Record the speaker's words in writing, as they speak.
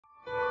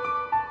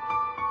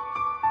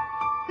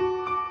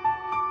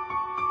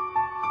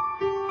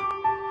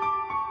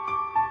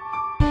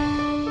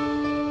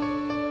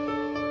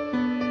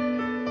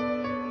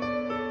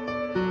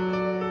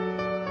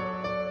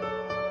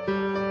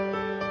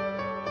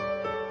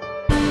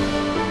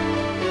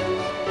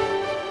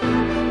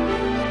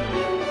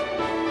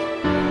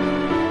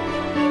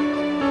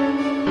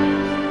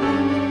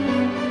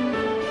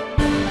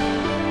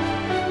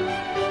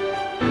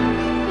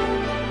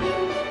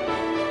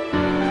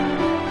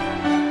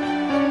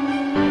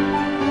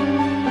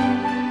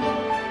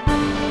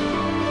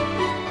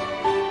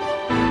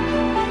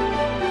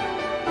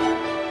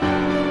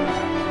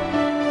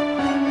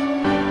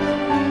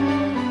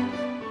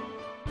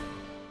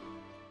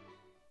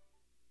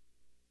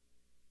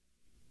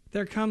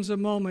there comes a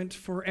moment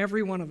for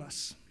every one of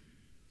us.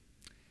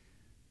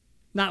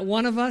 Not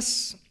one of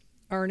us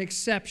are an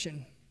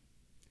exception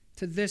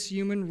to this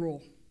human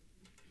rule.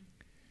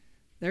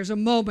 There's a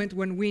moment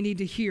when we need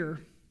to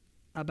hear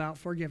about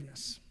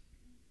forgiveness.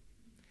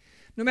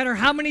 No matter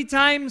how many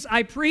times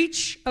I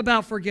preach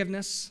about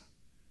forgiveness,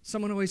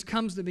 someone always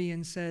comes to me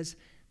and says,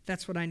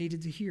 that's what I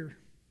needed to hear.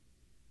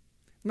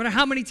 No matter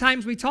how many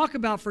times we talk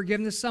about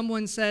forgiveness,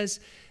 someone says,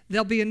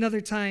 there'll be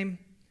another time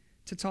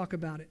to talk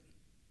about it.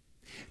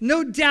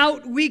 No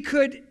doubt we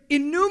could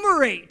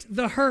enumerate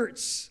the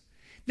hurts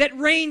that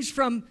range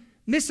from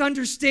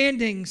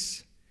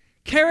misunderstandings,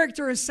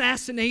 character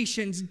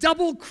assassinations,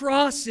 double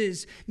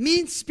crosses,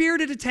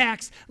 mean-spirited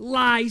attacks,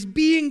 lies,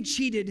 being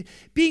cheated,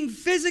 being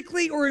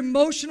physically or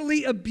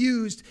emotionally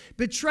abused,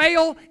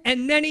 betrayal,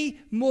 and many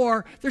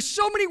more. There's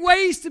so many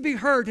ways to be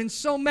hurt, and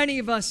so many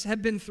of us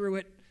have been through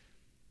it.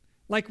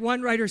 Like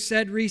one writer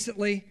said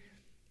recently,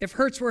 if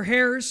hurts were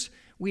hares,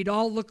 we'd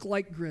all look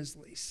like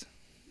grizzlies.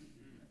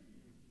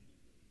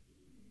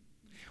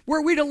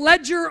 Were we to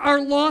ledger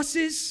our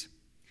losses,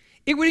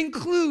 it would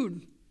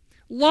include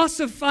loss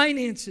of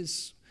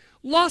finances,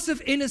 loss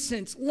of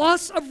innocence,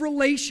 loss of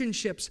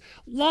relationships,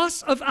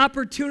 loss of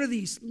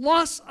opportunities,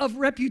 loss of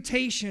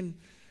reputation,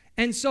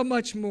 and so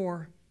much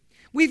more.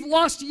 We've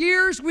lost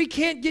years we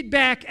can't get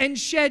back and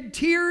shed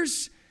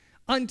tears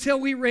until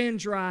we ran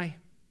dry.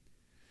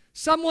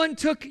 Someone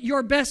took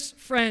your best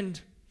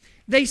friend.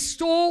 They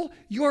stole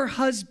your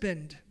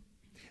husband.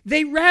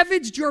 They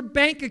ravaged your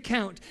bank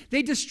account.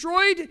 They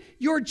destroyed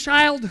your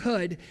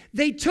childhood.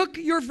 They took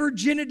your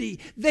virginity.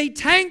 They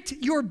tanked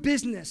your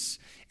business.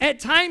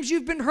 At times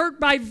you've been hurt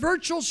by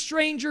virtual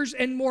strangers,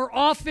 and more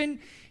often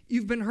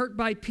you've been hurt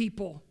by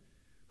people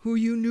who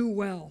you knew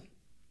well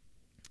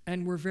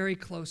and were very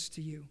close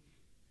to you.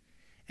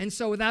 And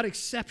so without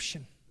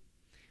exception,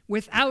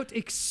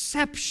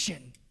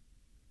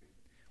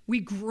 we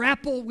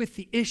grapple with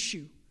the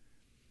issue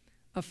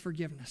of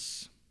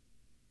forgiveness.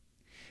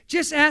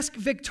 Just ask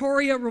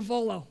Victoria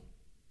Ravolo.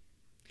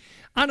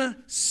 On a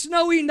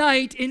snowy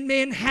night in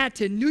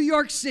Manhattan, New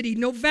York City,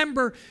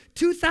 November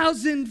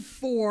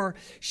 2004,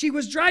 she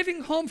was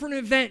driving home from an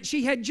event.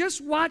 She had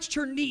just watched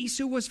her niece,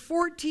 who was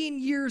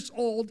 14 years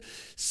old,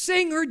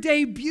 sing her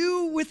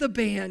debut with a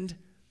band.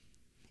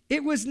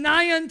 It was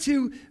nigh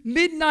unto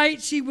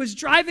midnight. She was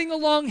driving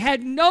along,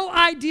 had no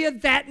idea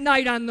that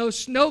night on those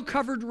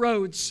snow-covered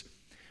roads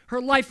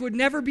her life would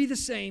never be the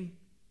same.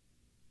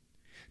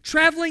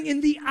 Traveling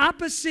in the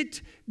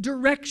opposite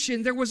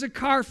direction, there was a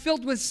car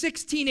filled with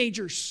 6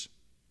 teenagers.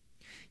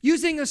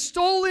 Using a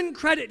stolen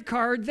credit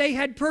card, they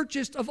had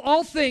purchased, of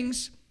all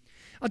things,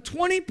 a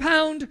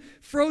 20-pound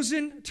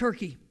frozen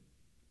turkey.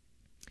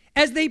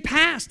 As they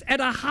passed at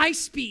a high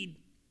speed,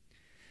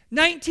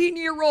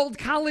 19-year-old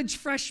college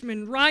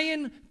freshman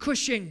Ryan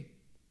Cushing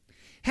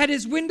had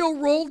his window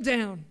rolled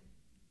down,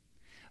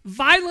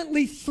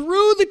 violently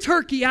threw the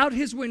turkey out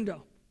his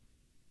window.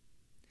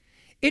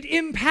 It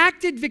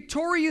impacted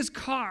Victoria's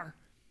car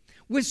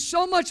with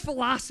so much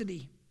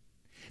velocity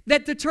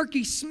that the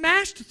turkey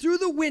smashed through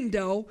the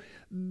window,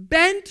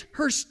 bent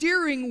her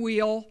steering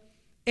wheel,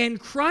 and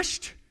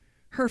crushed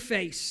her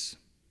face.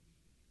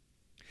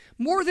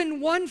 More than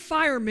one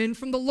fireman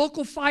from the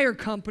local fire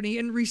company,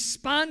 in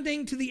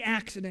responding to the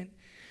accident,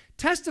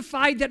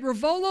 testified that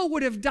Ravolo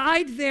would have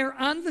died there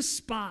on the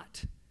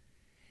spot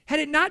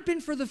had it not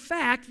been for the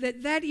fact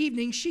that that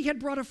evening she had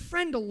brought a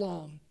friend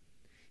along.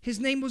 His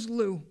name was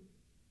Lou.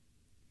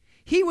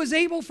 He was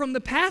able, from the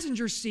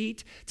passenger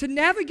seat, to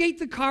navigate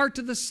the car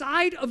to the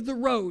side of the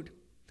road,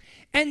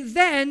 and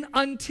then,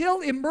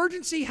 until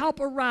emergency help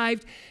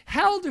arrived,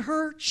 held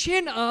her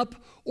chin up,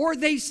 or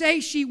they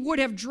say she would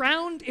have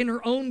drowned in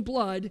her own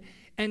blood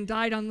and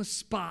died on the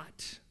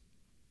spot.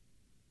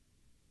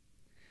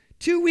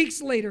 2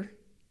 weeks later,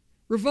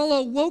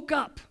 Ravolo woke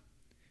up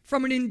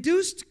from an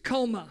induced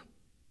coma,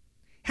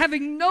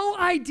 having no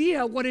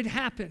idea what had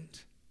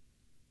happened.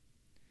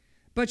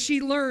 But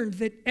she learned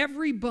that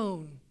every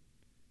bone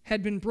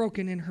had been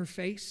broken in her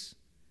face,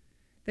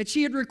 that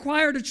she had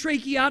required a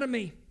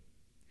tracheotomy,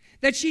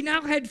 that she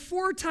now had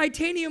 4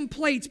 titanium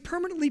plates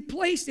permanently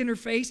placed in her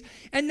face,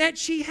 and that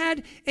she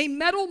had a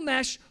metal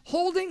mesh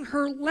holding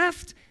her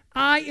left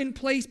eye in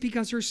place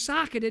because her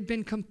socket had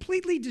been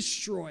completely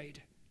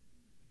destroyed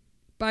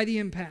by the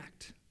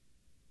impact.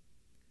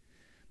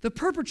 The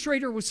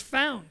perpetrator was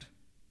found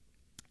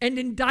and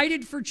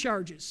indicted for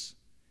charges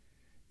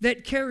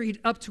that carried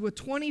up to a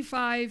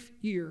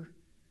 25-year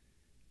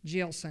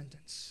jail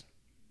sentence.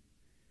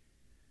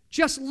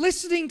 Just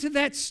listening to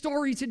that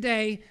story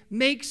today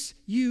makes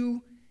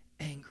you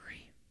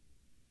angry.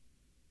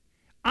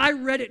 I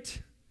read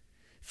it,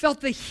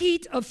 felt the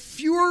heat of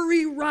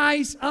fury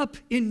rise up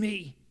in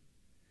me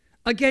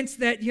against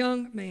that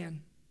young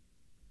man.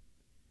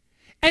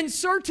 And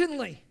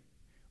certainly,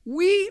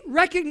 we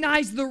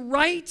recognize the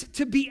right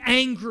to be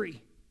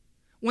angry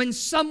when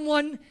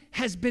someone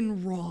has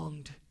been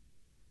wronged.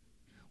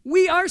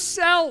 We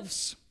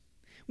ourselves,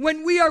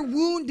 when we are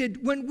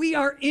wounded, when we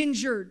are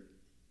injured,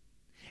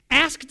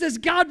 ask, does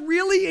God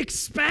really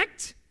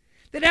expect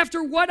That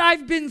after what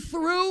I've been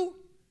through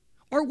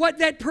or what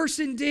that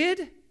person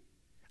did,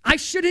 I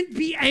shouldn't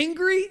be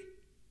angry?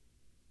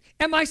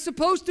 Am I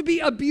supposed to be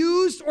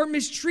abused or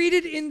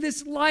mistreated in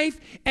this life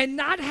and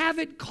not have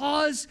it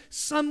cause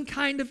some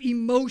kind of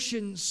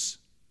emotions?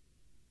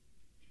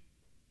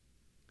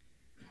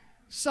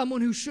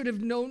 Someone who should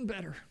have known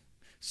better,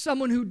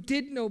 someone who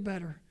did know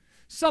better,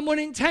 someone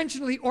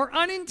intentionally or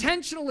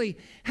unintentionally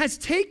has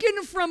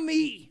taken from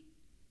me,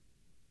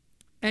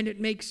 and it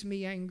makes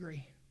me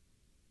angry.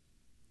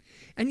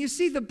 And you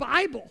see, the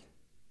Bible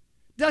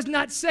does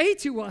not say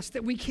to us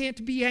that we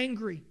can't be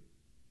angry.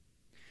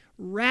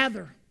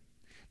 Rather,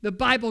 the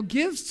Bible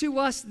gives to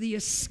us the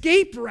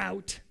escape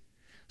route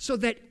so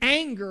that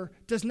anger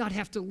does not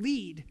have to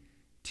lead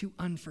to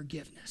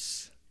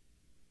unforgiveness.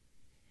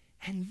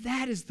 And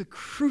that is the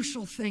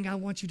crucial thing I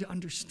want you to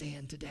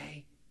understand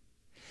today.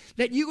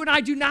 That you and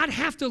I do not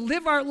have to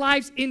live our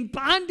lives in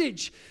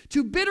bondage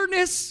to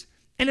bitterness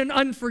and an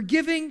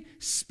unforgiving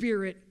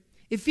spirit.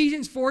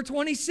 Ephesians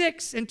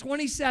 4:26 and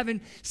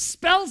 27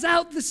 spells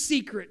out the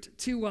secret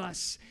to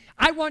us.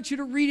 I want you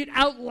to read it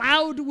out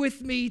loud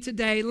with me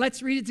today.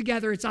 Let's read it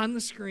together. It's on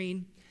the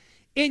screen.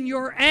 In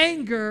your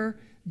anger,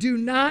 do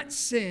not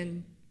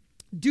sin.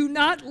 Do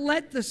not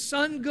let the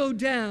sun go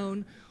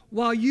down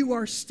while you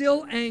are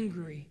still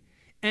angry,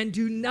 and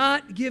do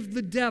not give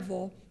the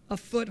devil a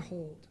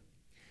foothold.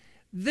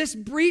 This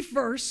brief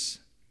verse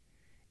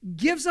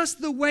gives us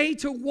the way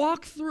to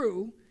walk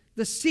through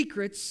the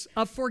secrets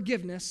of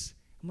forgiveness.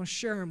 I'm going to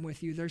share them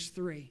with you. There's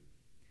 3.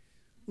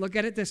 Look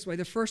at it this way.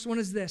 The first one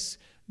is this: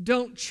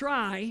 don't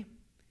try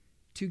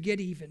to get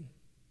even.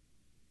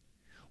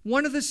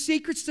 One of the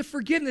secrets to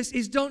forgiveness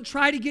is don't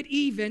try to get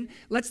even.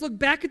 Let's look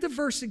back at the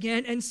verse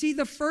again and see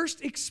the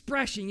first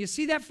expression. You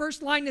see that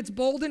first line that's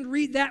bolded?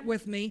 Read that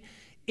with me.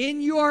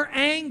 In your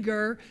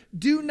anger,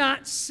 do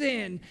not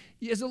sin.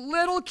 As a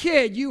little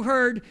kid, you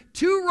heard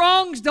 2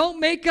 wrongs don't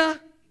make a...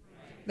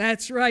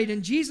 That's right.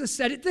 And Jesus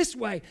said it this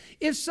way: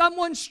 if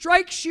someone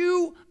strikes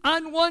you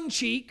on one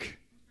cheek,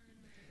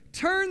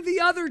 turn the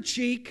other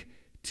cheek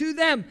to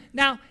them.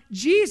 Now,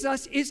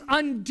 Jesus is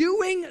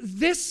undoing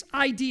this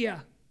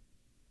idea.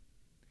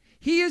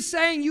 He is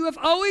saying, you have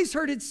always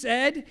heard it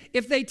said,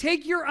 if they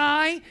take your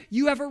eye,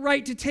 you have a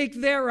right to take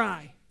their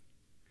eye.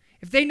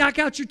 If they knock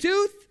out your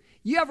tooth,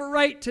 you have a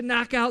right to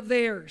knock out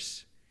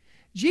theirs.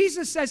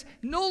 Jesus says,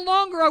 no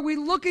longer are we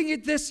looking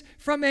at this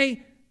from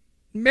a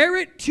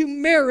merit to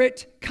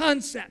merit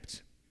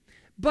concept,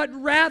 but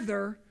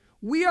rather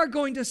we are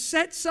going to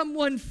set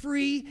someone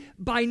free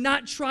by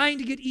not trying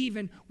to get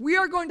even. We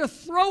are going to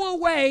throw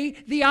away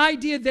the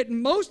idea that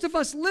most of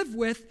us live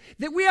with,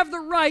 that we have the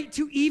right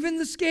to even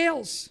the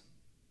scales,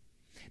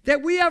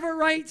 that we have a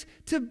right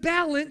to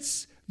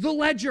balance the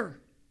ledger.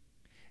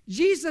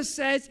 Jesus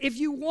says, if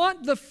you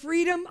want the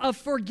freedom of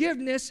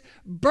forgiveness,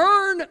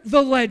 burn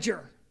the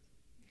ledger.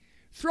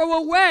 Throw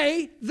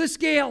away the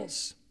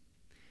scales.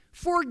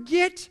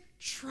 Forget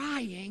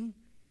trying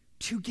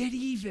to get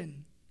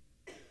even.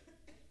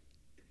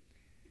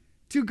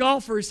 2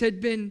 golfers had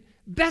been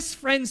best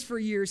friends for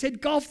years,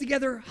 had golfed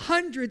together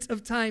hundreds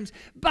of times.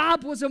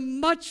 Bob was a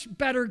much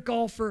better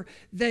golfer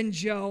than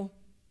Joe.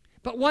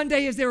 But one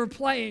day as they were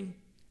playing,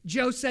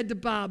 Joe said to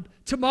Bob,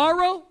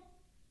 tomorrow,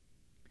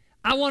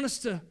 I want us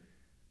to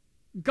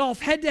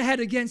golf head-to-head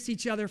against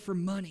each other for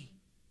money.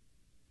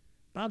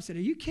 Bob said,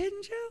 are you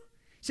kidding, Joe?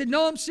 He said,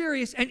 no, I'm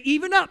serious. And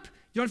even up.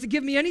 You don't have to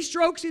give me any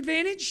strokes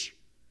advantage.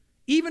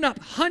 Even up,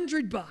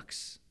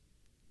 $100.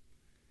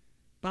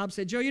 Bob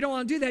said, Joe, you don't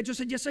want to do that. Joe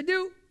said, yes, I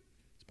do.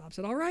 So Bob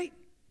said, all right,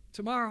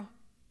 tomorrow.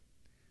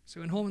 So he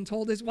went home and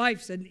told his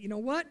wife, said, you know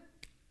what?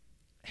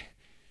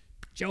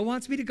 Joe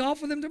wants me to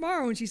golf with him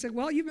tomorrow. And she said,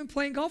 well, you've been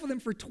playing golf with him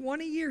for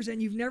 20 years,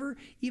 and you've never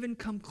even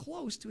come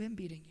close to him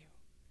beating you.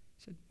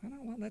 He said,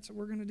 well, that's what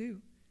we're going to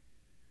do.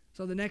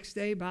 So the next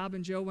day, Bob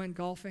and Joe went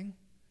golfing.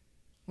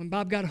 When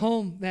Bob got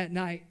home that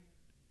night,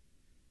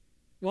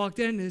 walked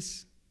in,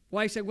 his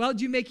wife said, well,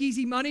 did you make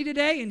easy money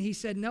today? And he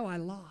said, no, I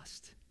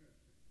lost.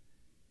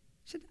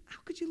 She said, how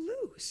could you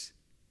lose?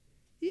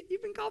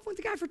 You've been golfing with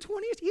the guy for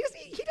 20 years.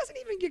 He doesn't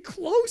even get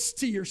close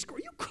to your score.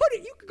 You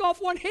couldn't. You could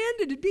golf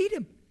one-handed and beat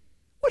him.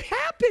 What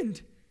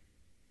happened?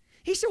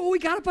 He said, well, we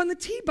got up on the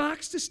tee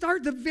box to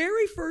start the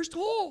very first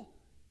hole.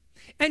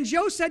 And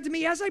Joe said to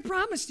me, as I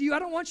promised you, I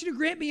don't want you to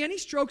grant me any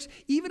strokes,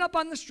 even up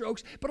on the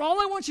strokes, but all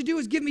I want you to do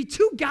is give me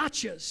 2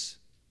 gotchas.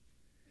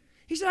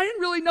 He said, I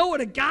didn't really know what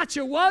a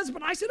gotcha was,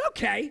 but I said,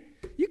 okay,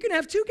 you can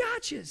have 2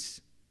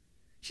 gotchas.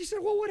 She said,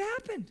 well, what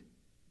happened?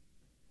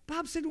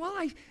 Bob said, well,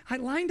 I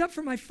lined up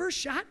for my first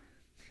shot.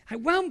 I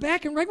wound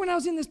back, and right when I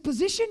was in this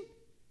position,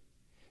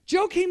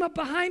 Joe came up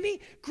behind me,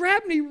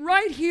 grabbed me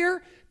right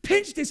here,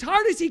 pinched as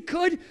hard as he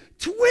could,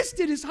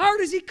 twisted as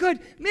hard as he could.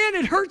 Man,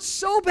 it hurt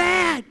so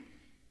bad.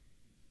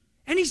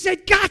 And he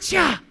said,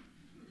 gotcha.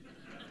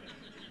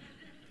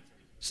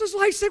 So his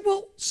wife said,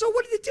 well, so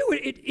what did it do?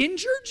 It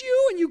injured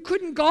you and you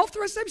couldn't golf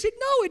the rest of the time? He said,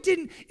 no, it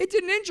didn't. It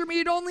didn't injure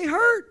me. It only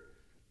hurt.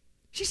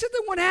 She said,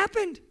 then what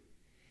happened?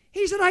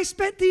 He said, I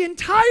spent the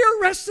entire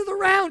rest of the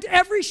round,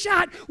 every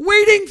shot,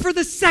 waiting for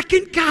the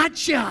second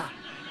gotcha.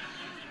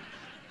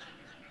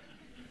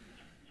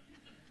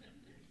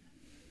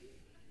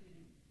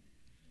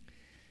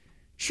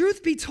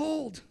 Truth be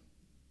told,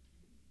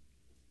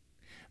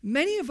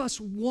 many of us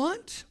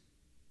want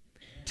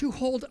to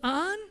hold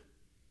on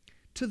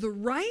to the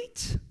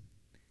right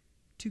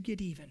to get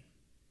even.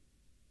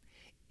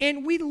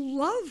 And we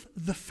love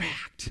the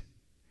fact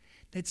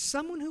that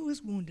someone who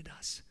has wounded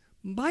us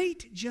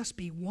might just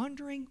be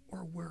wondering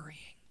or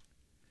worrying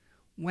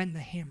when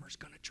the hammer's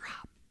going to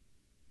drop,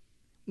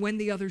 when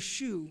the other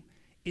shoe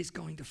is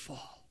going to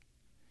fall,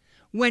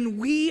 when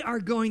we are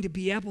going to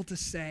be able to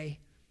say,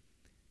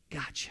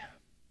 gotcha.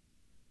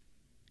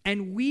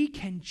 And we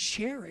can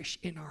cherish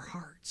in our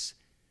hearts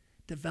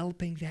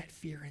developing that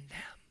fear in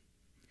them.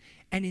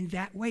 And in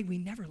that way, we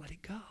never let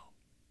it go.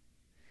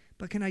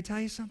 But can I tell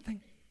you something?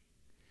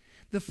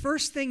 The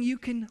first thing you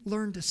can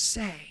learn to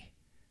say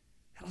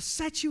that'll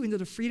set you into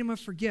the freedom of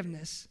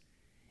forgiveness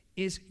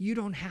is, you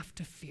don't have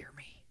to fear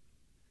me.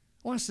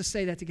 I want us to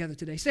say that together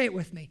today. Say it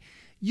with me.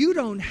 You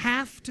don't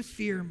have to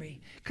fear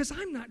me, because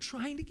I'm not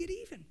trying to get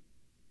even.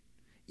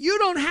 You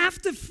don't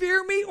have to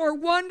fear me or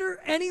wonder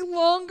any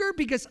longer,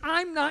 because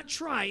I'm not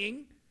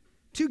trying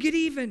to get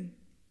even.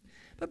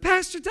 But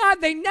Pastor Todd,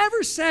 they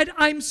never said,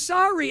 I'm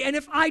sorry, and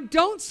if I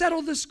don't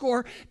settle the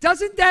score,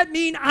 doesn't that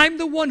mean I'm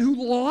the one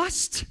who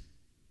lost?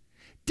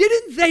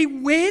 Didn't they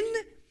win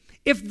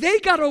if they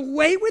got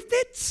away with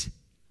it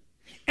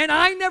and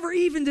I never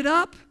evened it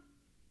up?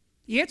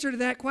 The answer to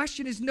that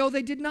question is no,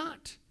 they did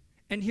not.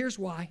 And here's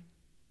why.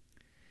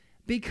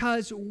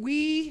 Because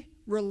we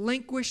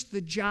relinquished the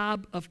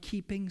job of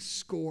keeping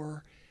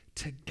score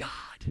to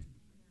God.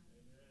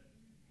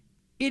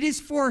 It is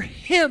for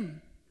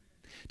Him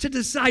to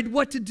decide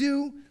what to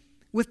do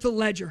with the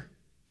ledger.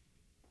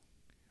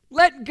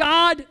 Let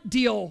God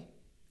deal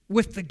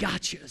with the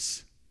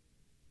gotchas.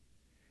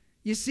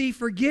 You see,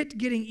 forget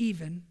getting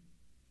even.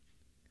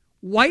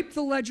 Wipe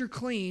the ledger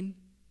clean,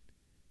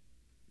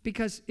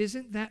 because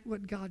isn't that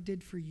what God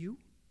did for you?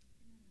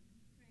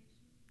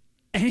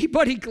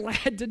 Anybody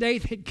glad today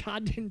that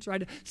God didn't try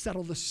to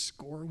settle the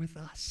score with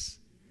us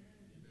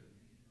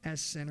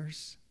as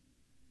sinners?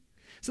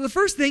 So the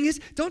first thing is,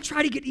 don't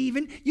try to get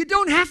even. You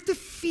don't have to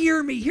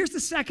fear me. Here's the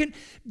second.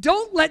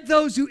 Don't let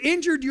those who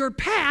injured your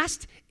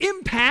past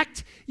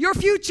impact your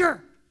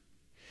future.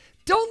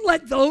 Don't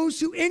let those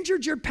who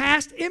injured your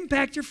past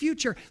impact your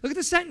future. Look at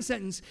the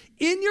sentence.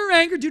 In your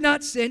anger, do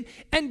not sin,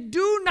 and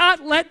do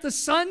not let the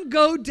sun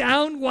go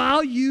down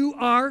while you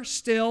are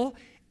still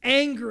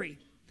angry.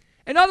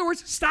 In other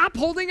words, stop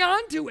holding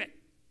on to it.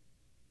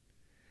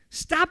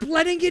 Stop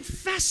letting it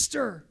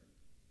fester.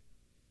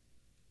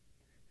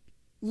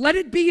 Let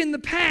it be in the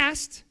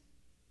past.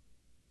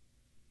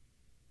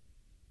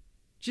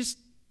 Just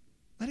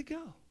let it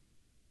go.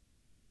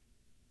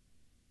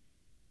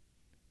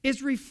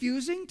 Is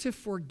refusing to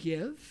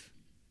forgive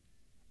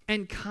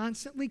and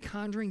constantly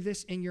conjuring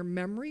this in your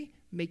memory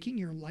making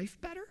your life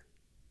better?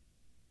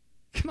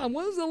 Come on,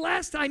 when was the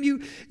last time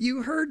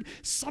you heard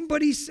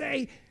somebody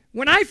say,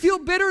 when I feel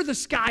bitter, the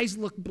skies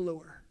look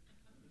bluer?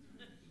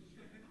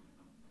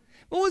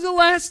 When was the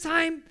last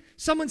time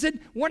someone said,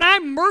 when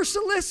I'm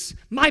merciless,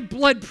 my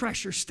blood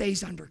pressure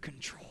stays under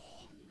control?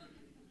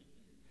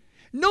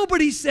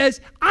 Nobody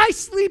says, I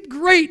sleep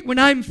great when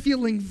I'm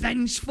feeling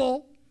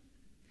vengeful.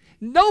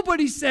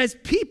 Nobody says,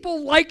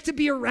 people like to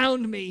be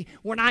around me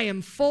when I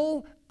am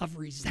full of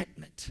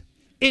resentment.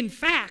 In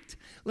fact,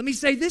 let me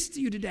say this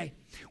to you today.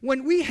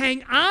 When we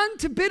hang on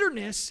to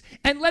bitterness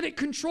and let it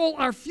control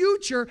our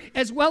future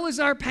as well as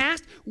our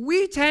past,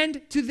 we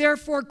tend to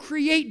therefore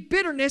create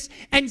bitterness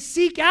and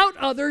seek out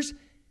others,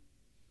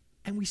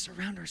 and we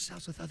surround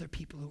ourselves with other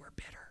people who are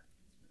bitter.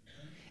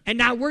 And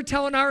now we're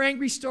telling our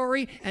angry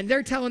story, and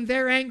they're telling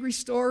their angry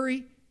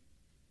story.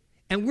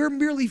 And we're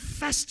merely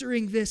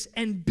festering this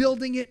and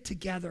building it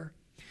together.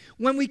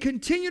 When we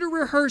continue to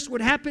rehearse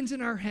what happens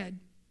in our head,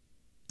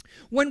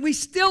 when we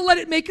still let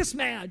it make us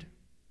mad,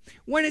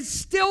 when it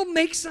still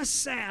makes us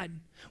sad,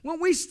 when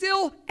we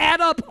still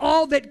add up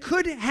all that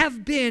could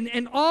have been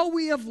and all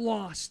we have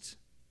lost,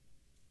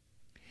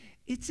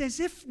 it's as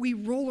if we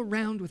roll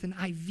around with an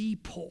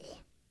IV pole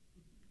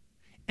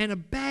and a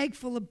bag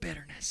full of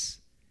bitterness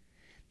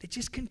that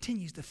just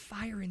continues to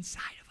fire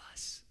inside of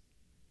us.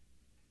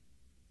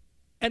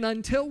 And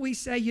until we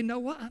say, you know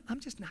what, I'm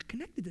just not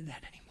connected to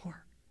that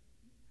anymore.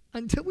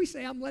 Until we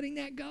say, I'm letting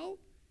that go,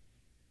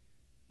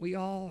 we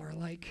all are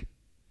like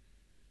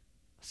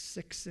a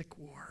sick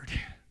ward,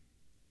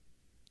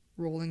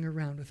 rolling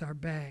around with our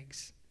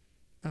bags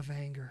of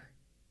anger.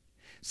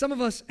 Some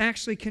of us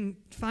actually can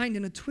find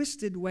in a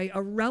twisted way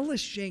a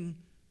relishing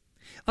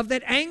of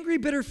that angry,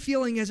 bitter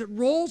feeling as it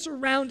rolls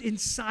around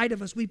inside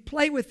of us. We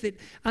play with it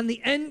on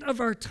the end of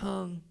our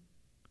tongue.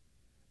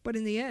 But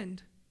in the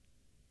end,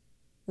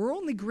 we're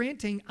only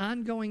granting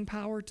ongoing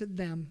power to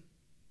them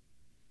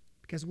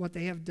because what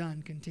they have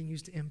done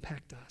continues to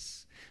impact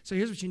us. So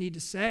here's what you need to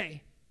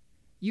say.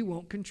 You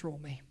won't control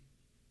me.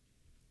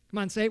 Come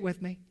on, say it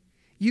with me.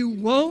 You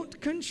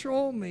won't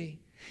control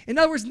me. In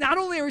other words, not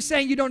only are we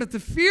saying you don't have to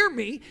fear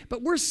me,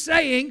 but we're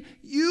saying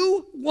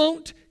you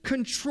won't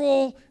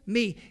control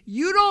me.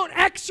 You don't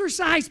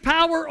exercise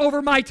power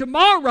over my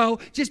tomorrow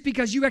just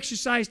because you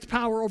exercised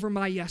power over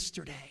my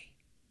yesterday.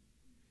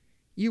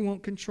 You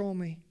won't control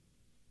me.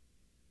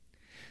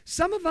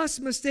 Some of us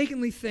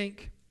mistakenly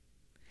think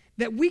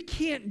that we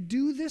can't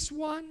do this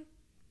one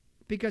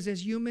because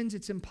as humans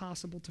it's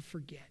impossible to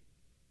forget.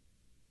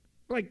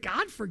 Like,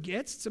 God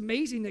forgets. It's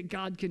amazing that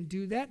God can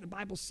do that. The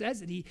Bible says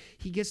that he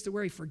gets to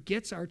where he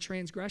forgets our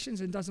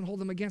transgressions and doesn't hold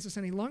them against us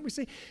any longer. We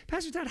say,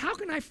 Pastor Todd, how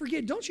can I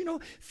forget? Don't you know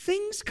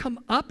things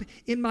come up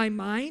in my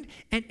mind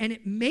and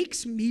it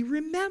makes me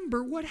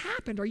remember what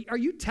happened? Are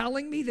you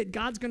telling me that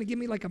God's going to give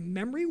me like a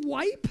memory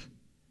wipe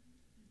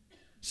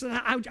so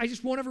that I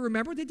just won't ever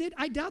remember what they did?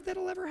 I doubt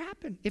that'll ever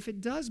happen. If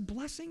it does,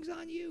 blessings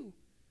on you.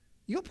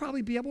 You'll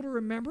probably be able to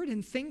remember it,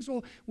 and things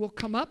will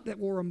come up that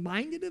will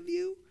remind it of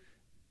you.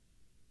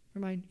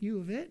 Remind you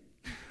of it.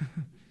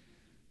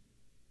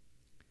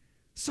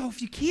 So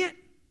if you can't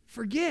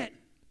forget,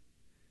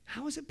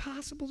 how is it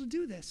possible to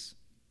do this?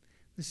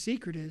 The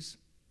secret is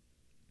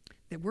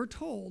that we're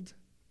told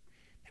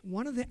that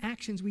one of the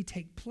actions we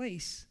take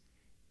place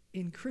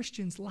in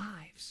Christians'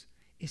 lives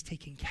is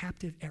taking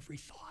captive every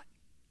thought.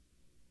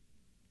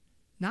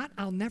 Not,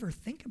 I'll never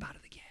think about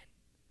it again,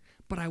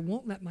 but I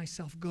won't let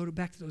myself go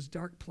back to those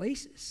dark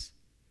places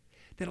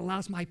that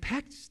allows my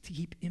past to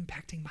keep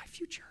impacting my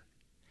future.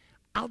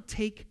 I'll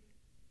take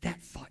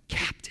that thought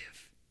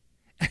captive.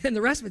 And then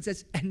the rest of it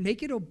says, and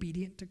make it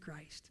obedient to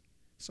Christ.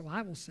 So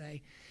I will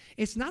say,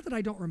 it's not that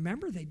I don't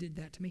remember they did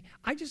that to me.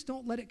 I just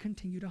don't let it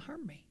continue to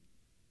harm me.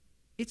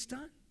 It's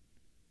done.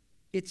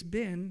 It's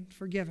been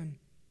forgiven.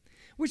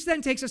 Which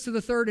then takes us to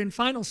the third and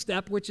final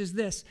step, which is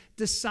this: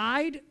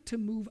 decide to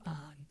move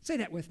on. Say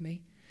that with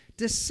me.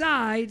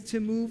 Decide to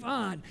move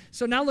on.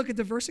 So now look at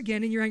the verse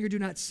again. In your anger, do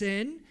not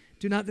sin.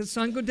 Do not let the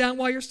sun go down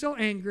while you're still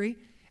angry.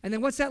 And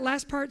then what's that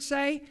last part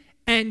say?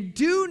 And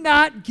do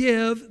not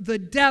give the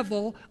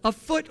devil a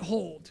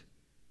foothold.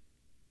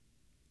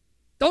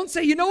 Don't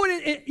say, you know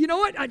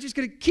what? I'm just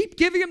going to keep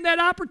giving him that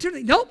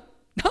opportunity. Nope.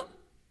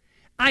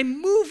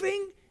 I'm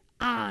moving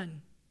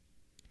on.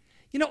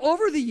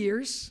 Over the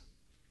years,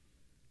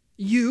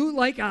 you,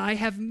 like I,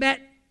 have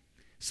met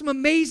some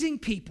amazing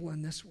people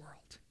in this world.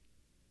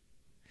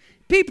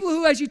 People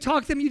who, as you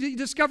talk to them, you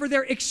discover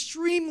they're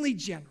extremely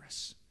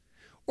generous,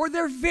 or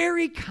they're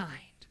very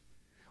kind,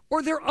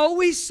 or they're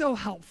always so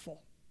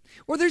helpful,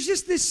 or there's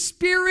just this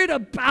spirit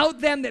about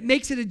them that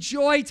makes it a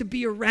joy to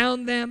be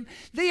around them.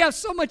 They have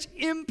so much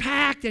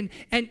impact, and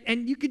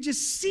you can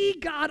just see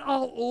God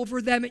all over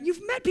them. And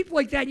you've met people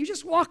like that, and you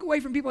just walk away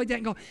from people like that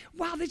and go,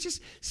 wow, that's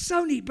just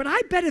so neat. But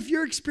I bet if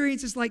your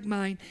experience is like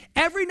mine,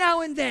 every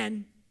now and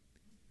then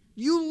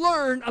you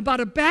learn about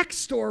a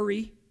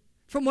backstory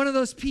from one of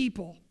those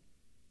people.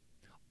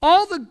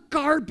 All the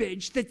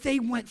garbage that they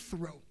went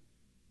through.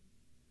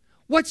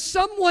 What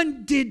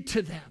someone did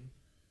to them.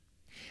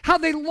 How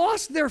they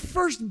lost their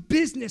first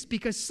business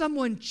because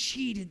someone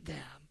cheated them.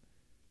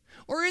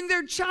 Or in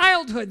their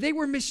childhood, they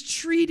were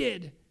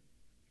mistreated.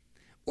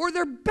 Or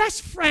their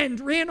best friend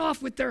ran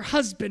off with their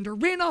husband or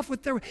ran off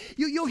with their...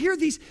 You'll hear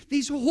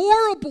these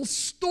horrible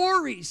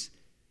stories,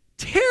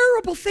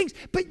 terrible things,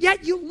 but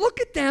yet you look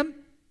at them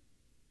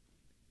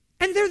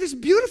and they're this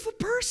beautiful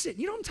person.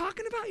 You know what I'm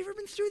talking about? You ever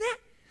been through that?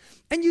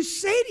 And you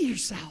say to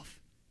yourself,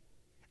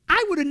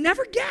 I would have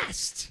never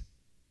guessed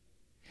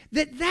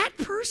that that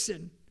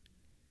person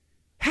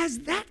has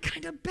that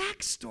kind of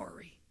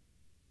backstory.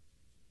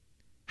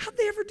 How'd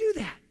they ever do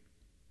that?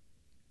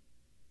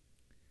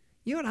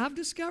 You know what I've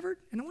discovered?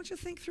 And I want you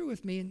to think through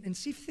with me and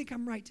see if you think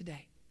I'm right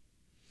today.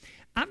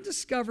 I've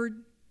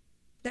discovered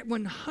that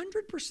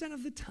 100%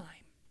 of the time,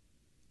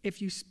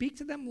 if you speak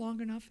to them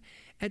long enough,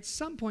 at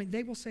some point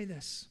they will say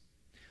this: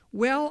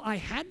 well, I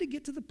had to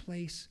get to the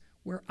place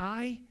where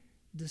I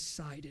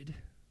decided.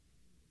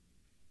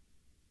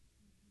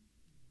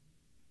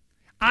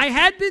 I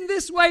had been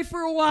this way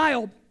for a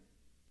while.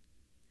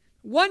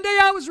 One day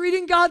I was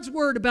reading God's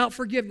word about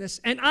forgiveness,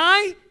 and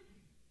I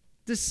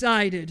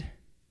decided.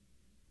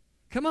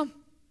 Come on.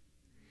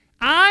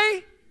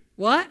 I,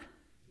 what?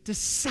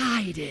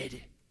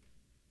 Decided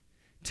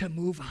to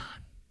move on.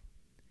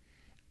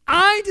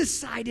 I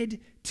decided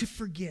to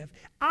forgive.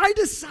 I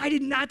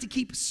decided not to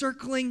keep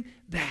circling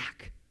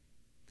back.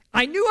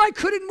 I knew I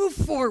couldn't move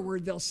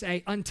forward, they'll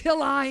say,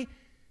 until I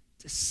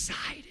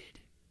decided.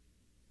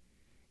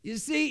 You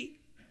see,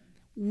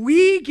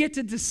 we get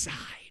to decide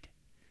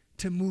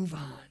to move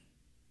on.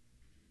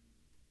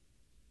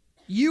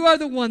 You are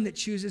the one that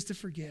chooses to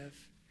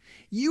forgive.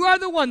 You are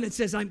the one that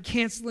says, I'm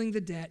canceling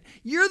the debt.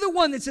 You're the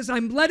one that says,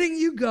 I'm letting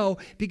you go,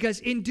 because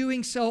in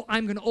doing so,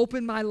 I'm going to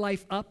open my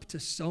life up to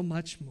so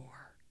much more.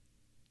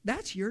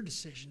 That's your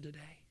decision today.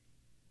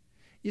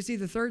 You see,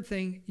 the third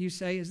thing you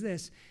say is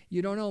this: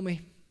 you don't owe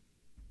me.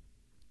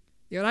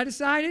 You know what I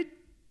decided?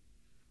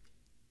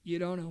 You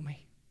don't owe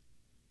me.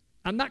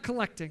 I'm not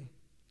collecting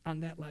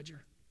on that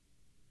ledger.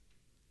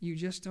 You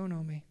just don't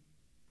owe me.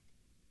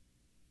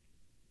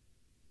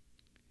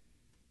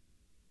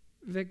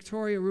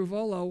 Victoria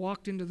Ruvolo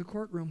walked into the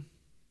courtroom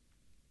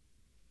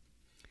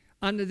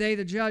on the day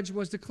the judge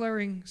was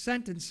declaring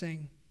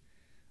sentencing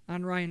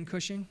on Ryan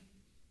Cushing.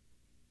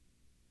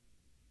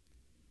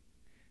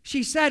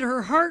 She said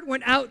her heart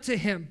went out to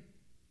him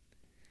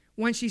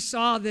when she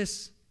saw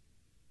this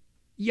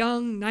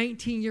young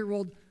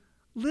 19-year-old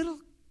little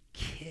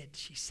kid,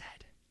 she said.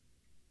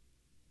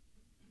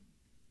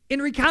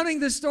 In recounting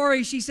the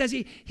story, she says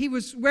he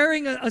was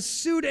wearing a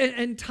suit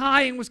and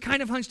tie and was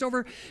kind of hunched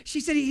over. She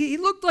said he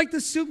looked like the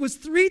suit was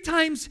 3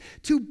 times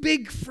too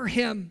big for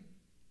him.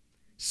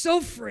 So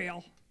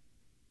frail.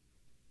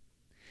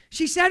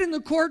 She said in the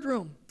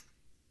courtroom,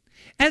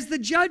 as the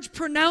judge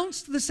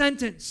pronounced the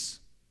sentence,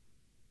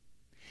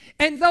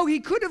 and though he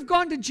could have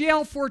gone to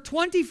jail for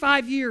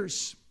 25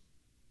 years,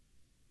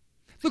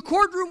 the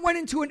courtroom went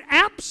into an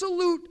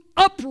absolute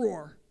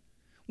uproar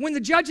when the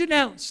judge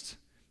announced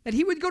that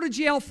he would go to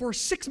jail for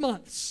 6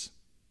 months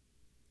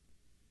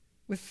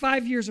with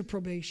 5 years of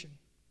probation.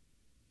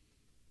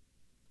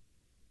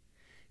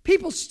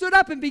 People stood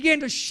up and began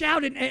to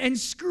shout and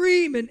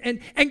scream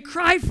and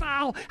cry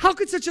foul. How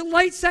could such a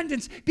light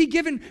sentence be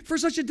given for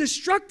such a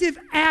destructive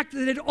act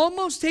that had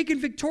almost taken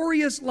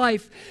Victoria's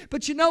life?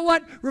 But you know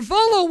what?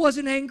 Ruvolo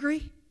wasn't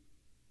angry.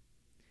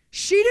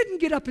 She didn't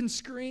get up and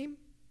scream.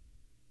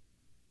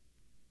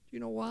 Do you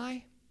know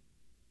why?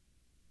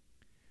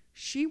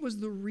 She was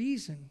the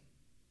reason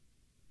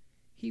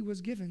he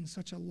was given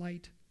such a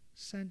light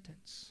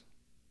sentence.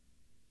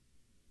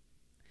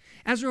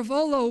 As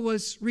Ruvolo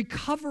was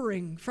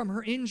recovering from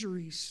her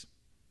injuries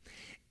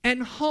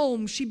and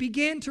home, she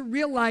began to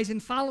realize in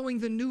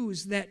following the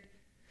news that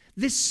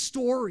this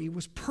story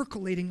was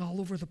percolating all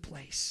over the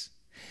place.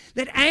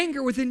 That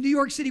anger within New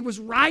York City was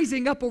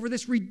rising up over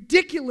this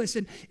ridiculous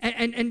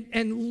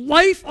and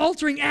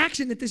life-altering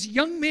action that this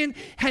young man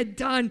had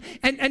done.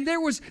 And there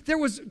was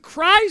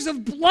cries of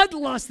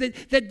bloodlust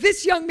that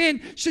this young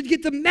man should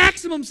get the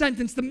maximum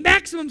sentence, the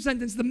maximum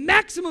sentence, the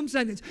maximum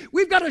sentence.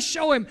 We've got to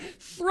show him,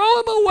 throw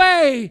him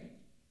away,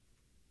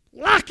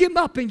 lock him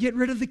up, and get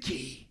rid of the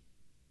key.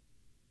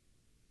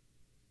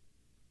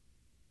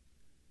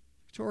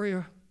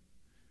 Victoria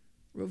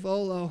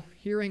Ruvolo,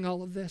 hearing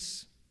all of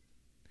this,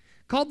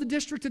 called the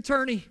district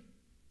attorney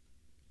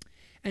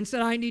and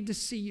said, I need to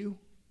see you.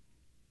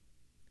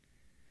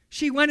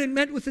 She went and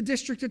met with the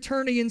district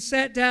attorney and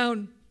sat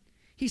down.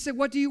 He said,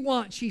 what do you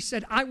want? She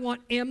said, I want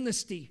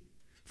amnesty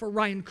for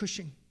Ryan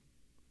Cushing.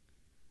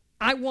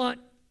 I want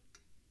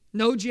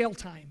no jail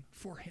time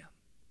for him.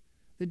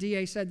 The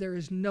DA said, there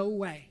is no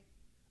way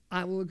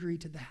I will agree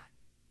to that.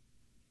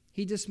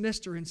 He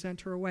dismissed her and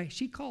sent her away.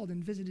 She called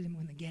and visited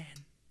him again.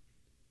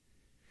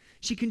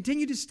 She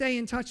continued to stay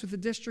in touch with the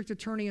district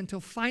attorney until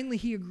finally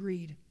he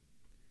agreed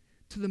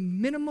to the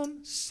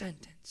minimum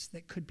sentence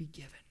that could be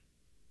given.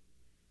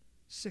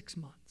 6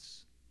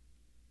 months.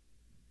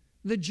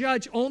 The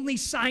judge only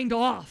signed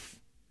off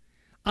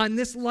on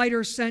this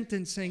lighter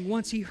sentencing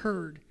once he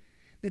heard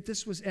that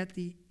this was at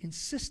the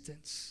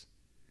insistence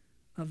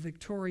of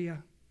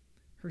Victoria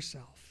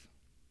herself.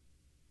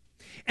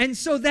 And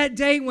so that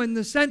day when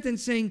the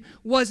sentencing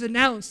was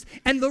announced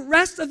and the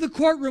rest of the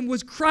courtroom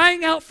was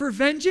crying out for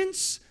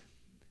vengeance,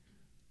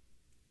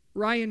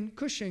 Ryan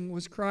Cushing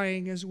was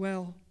crying as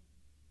well.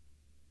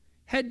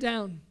 Head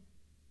down,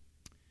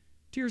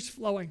 tears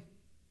flowing.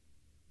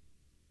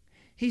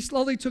 He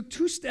slowly took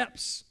 2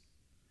 steps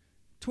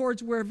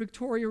towards where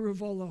Victoria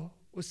Ruvolo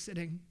was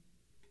sitting.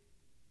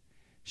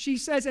 She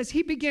says, as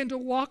he began to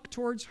walk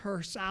towards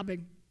her,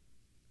 sobbing,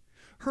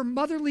 her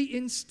motherly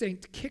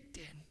instinct kicked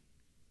in.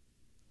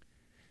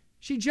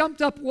 She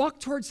jumped up,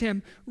 walked towards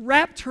him,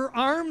 wrapped her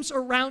arms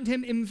around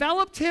him,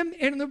 enveloped him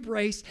in an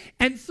embrace,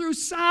 and through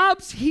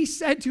sobs he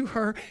said to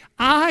her,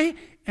 I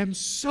am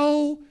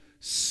so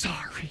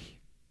sorry.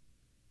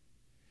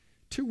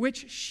 To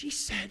which she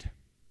said,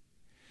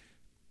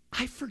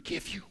 I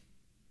forgive you.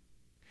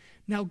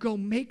 Now go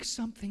make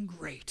something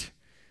great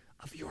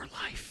of your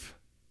life.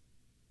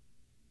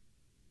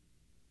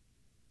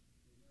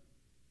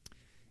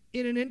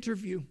 In an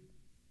interview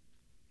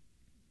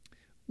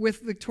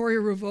with Victoria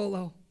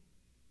Ruvolo,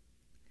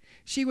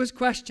 she was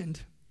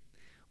questioned,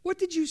 what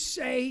did you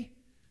say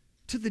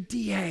to the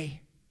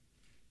DA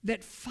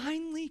that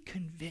finally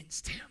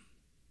convinced him?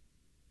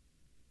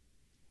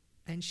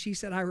 And she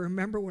said, I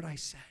remember what I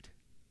said.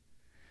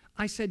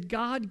 I said,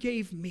 God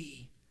gave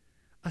me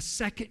a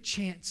second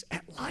chance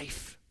at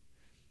life,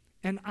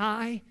 and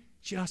I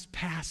just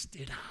passed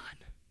it on.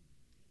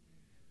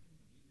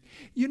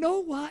 You know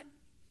what?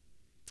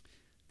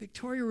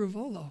 Victoria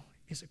Ruvolo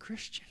is a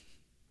Christian.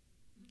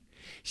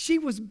 She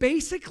was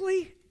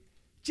basically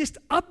just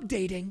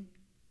updating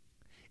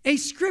a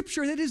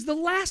scripture that is the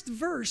last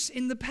verse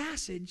in the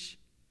passage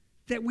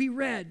that we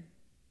read.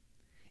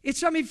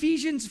 It's from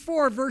Ephesians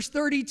 4, verse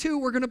 32.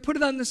 We're going to put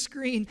it on the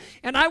screen,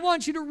 and I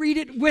want you to read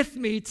it with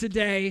me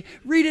today.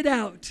 Read it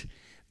out.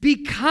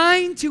 Be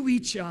kind to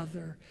each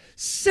other,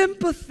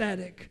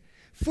 sympathetic,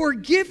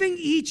 forgiving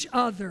each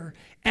other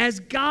as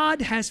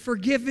God has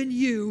forgiven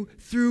you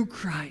through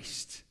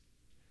Christ.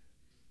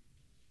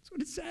 That's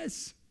what it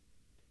says.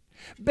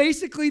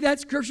 Basically, that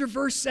scripture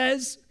verse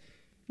says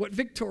what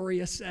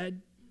Victoria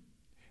said.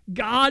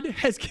 God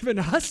has given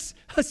us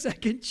a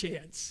second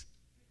chance.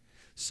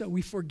 So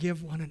we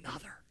forgive one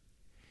another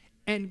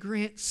and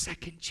grant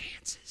second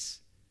chances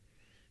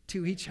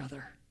to each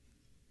other.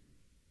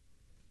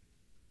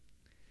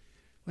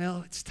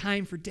 Well, it's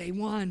time for day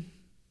one.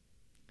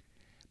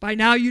 By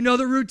now you know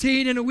the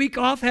routine, and a week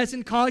off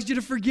hasn't caused you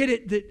to forget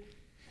it, that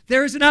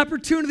there is an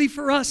opportunity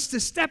for us to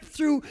step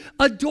through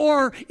a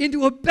door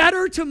into a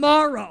better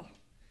tomorrow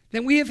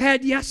than we have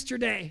had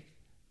yesterday.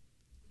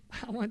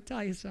 I want to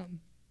tell you something.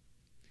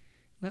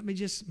 Let me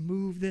just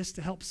move this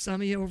to help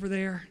some of you over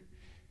there,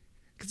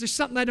 because there's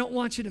something I don't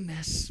want you to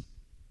miss.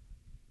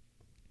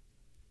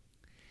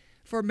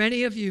 For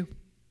many of you,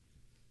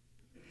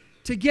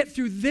 to get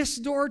through this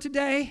door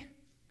today,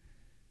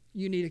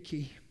 you need a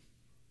key.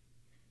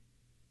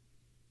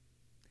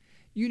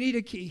 You need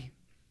a key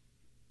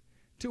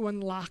to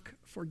unlock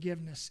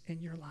forgiveness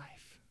in your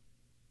life.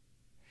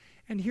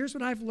 And here's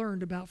what I've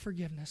learned about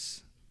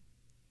forgiveness.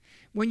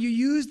 When you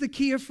use the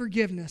key of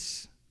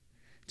forgiveness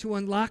to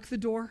unlock the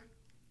door,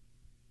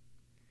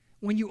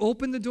 when you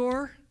open the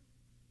door,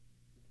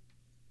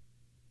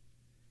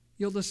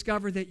 you'll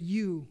discover that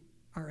you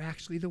are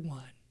actually the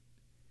one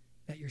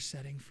that you're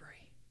setting free.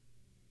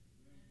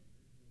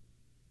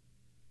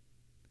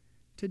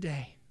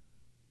 Today,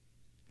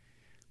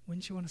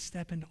 wouldn't you want to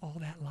step into all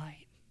that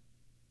light?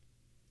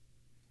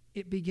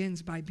 It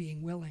begins by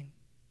being willing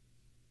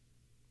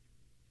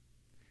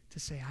to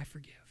say, I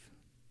forgive.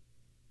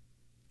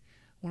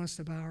 I want us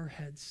to bow our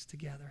heads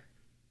together.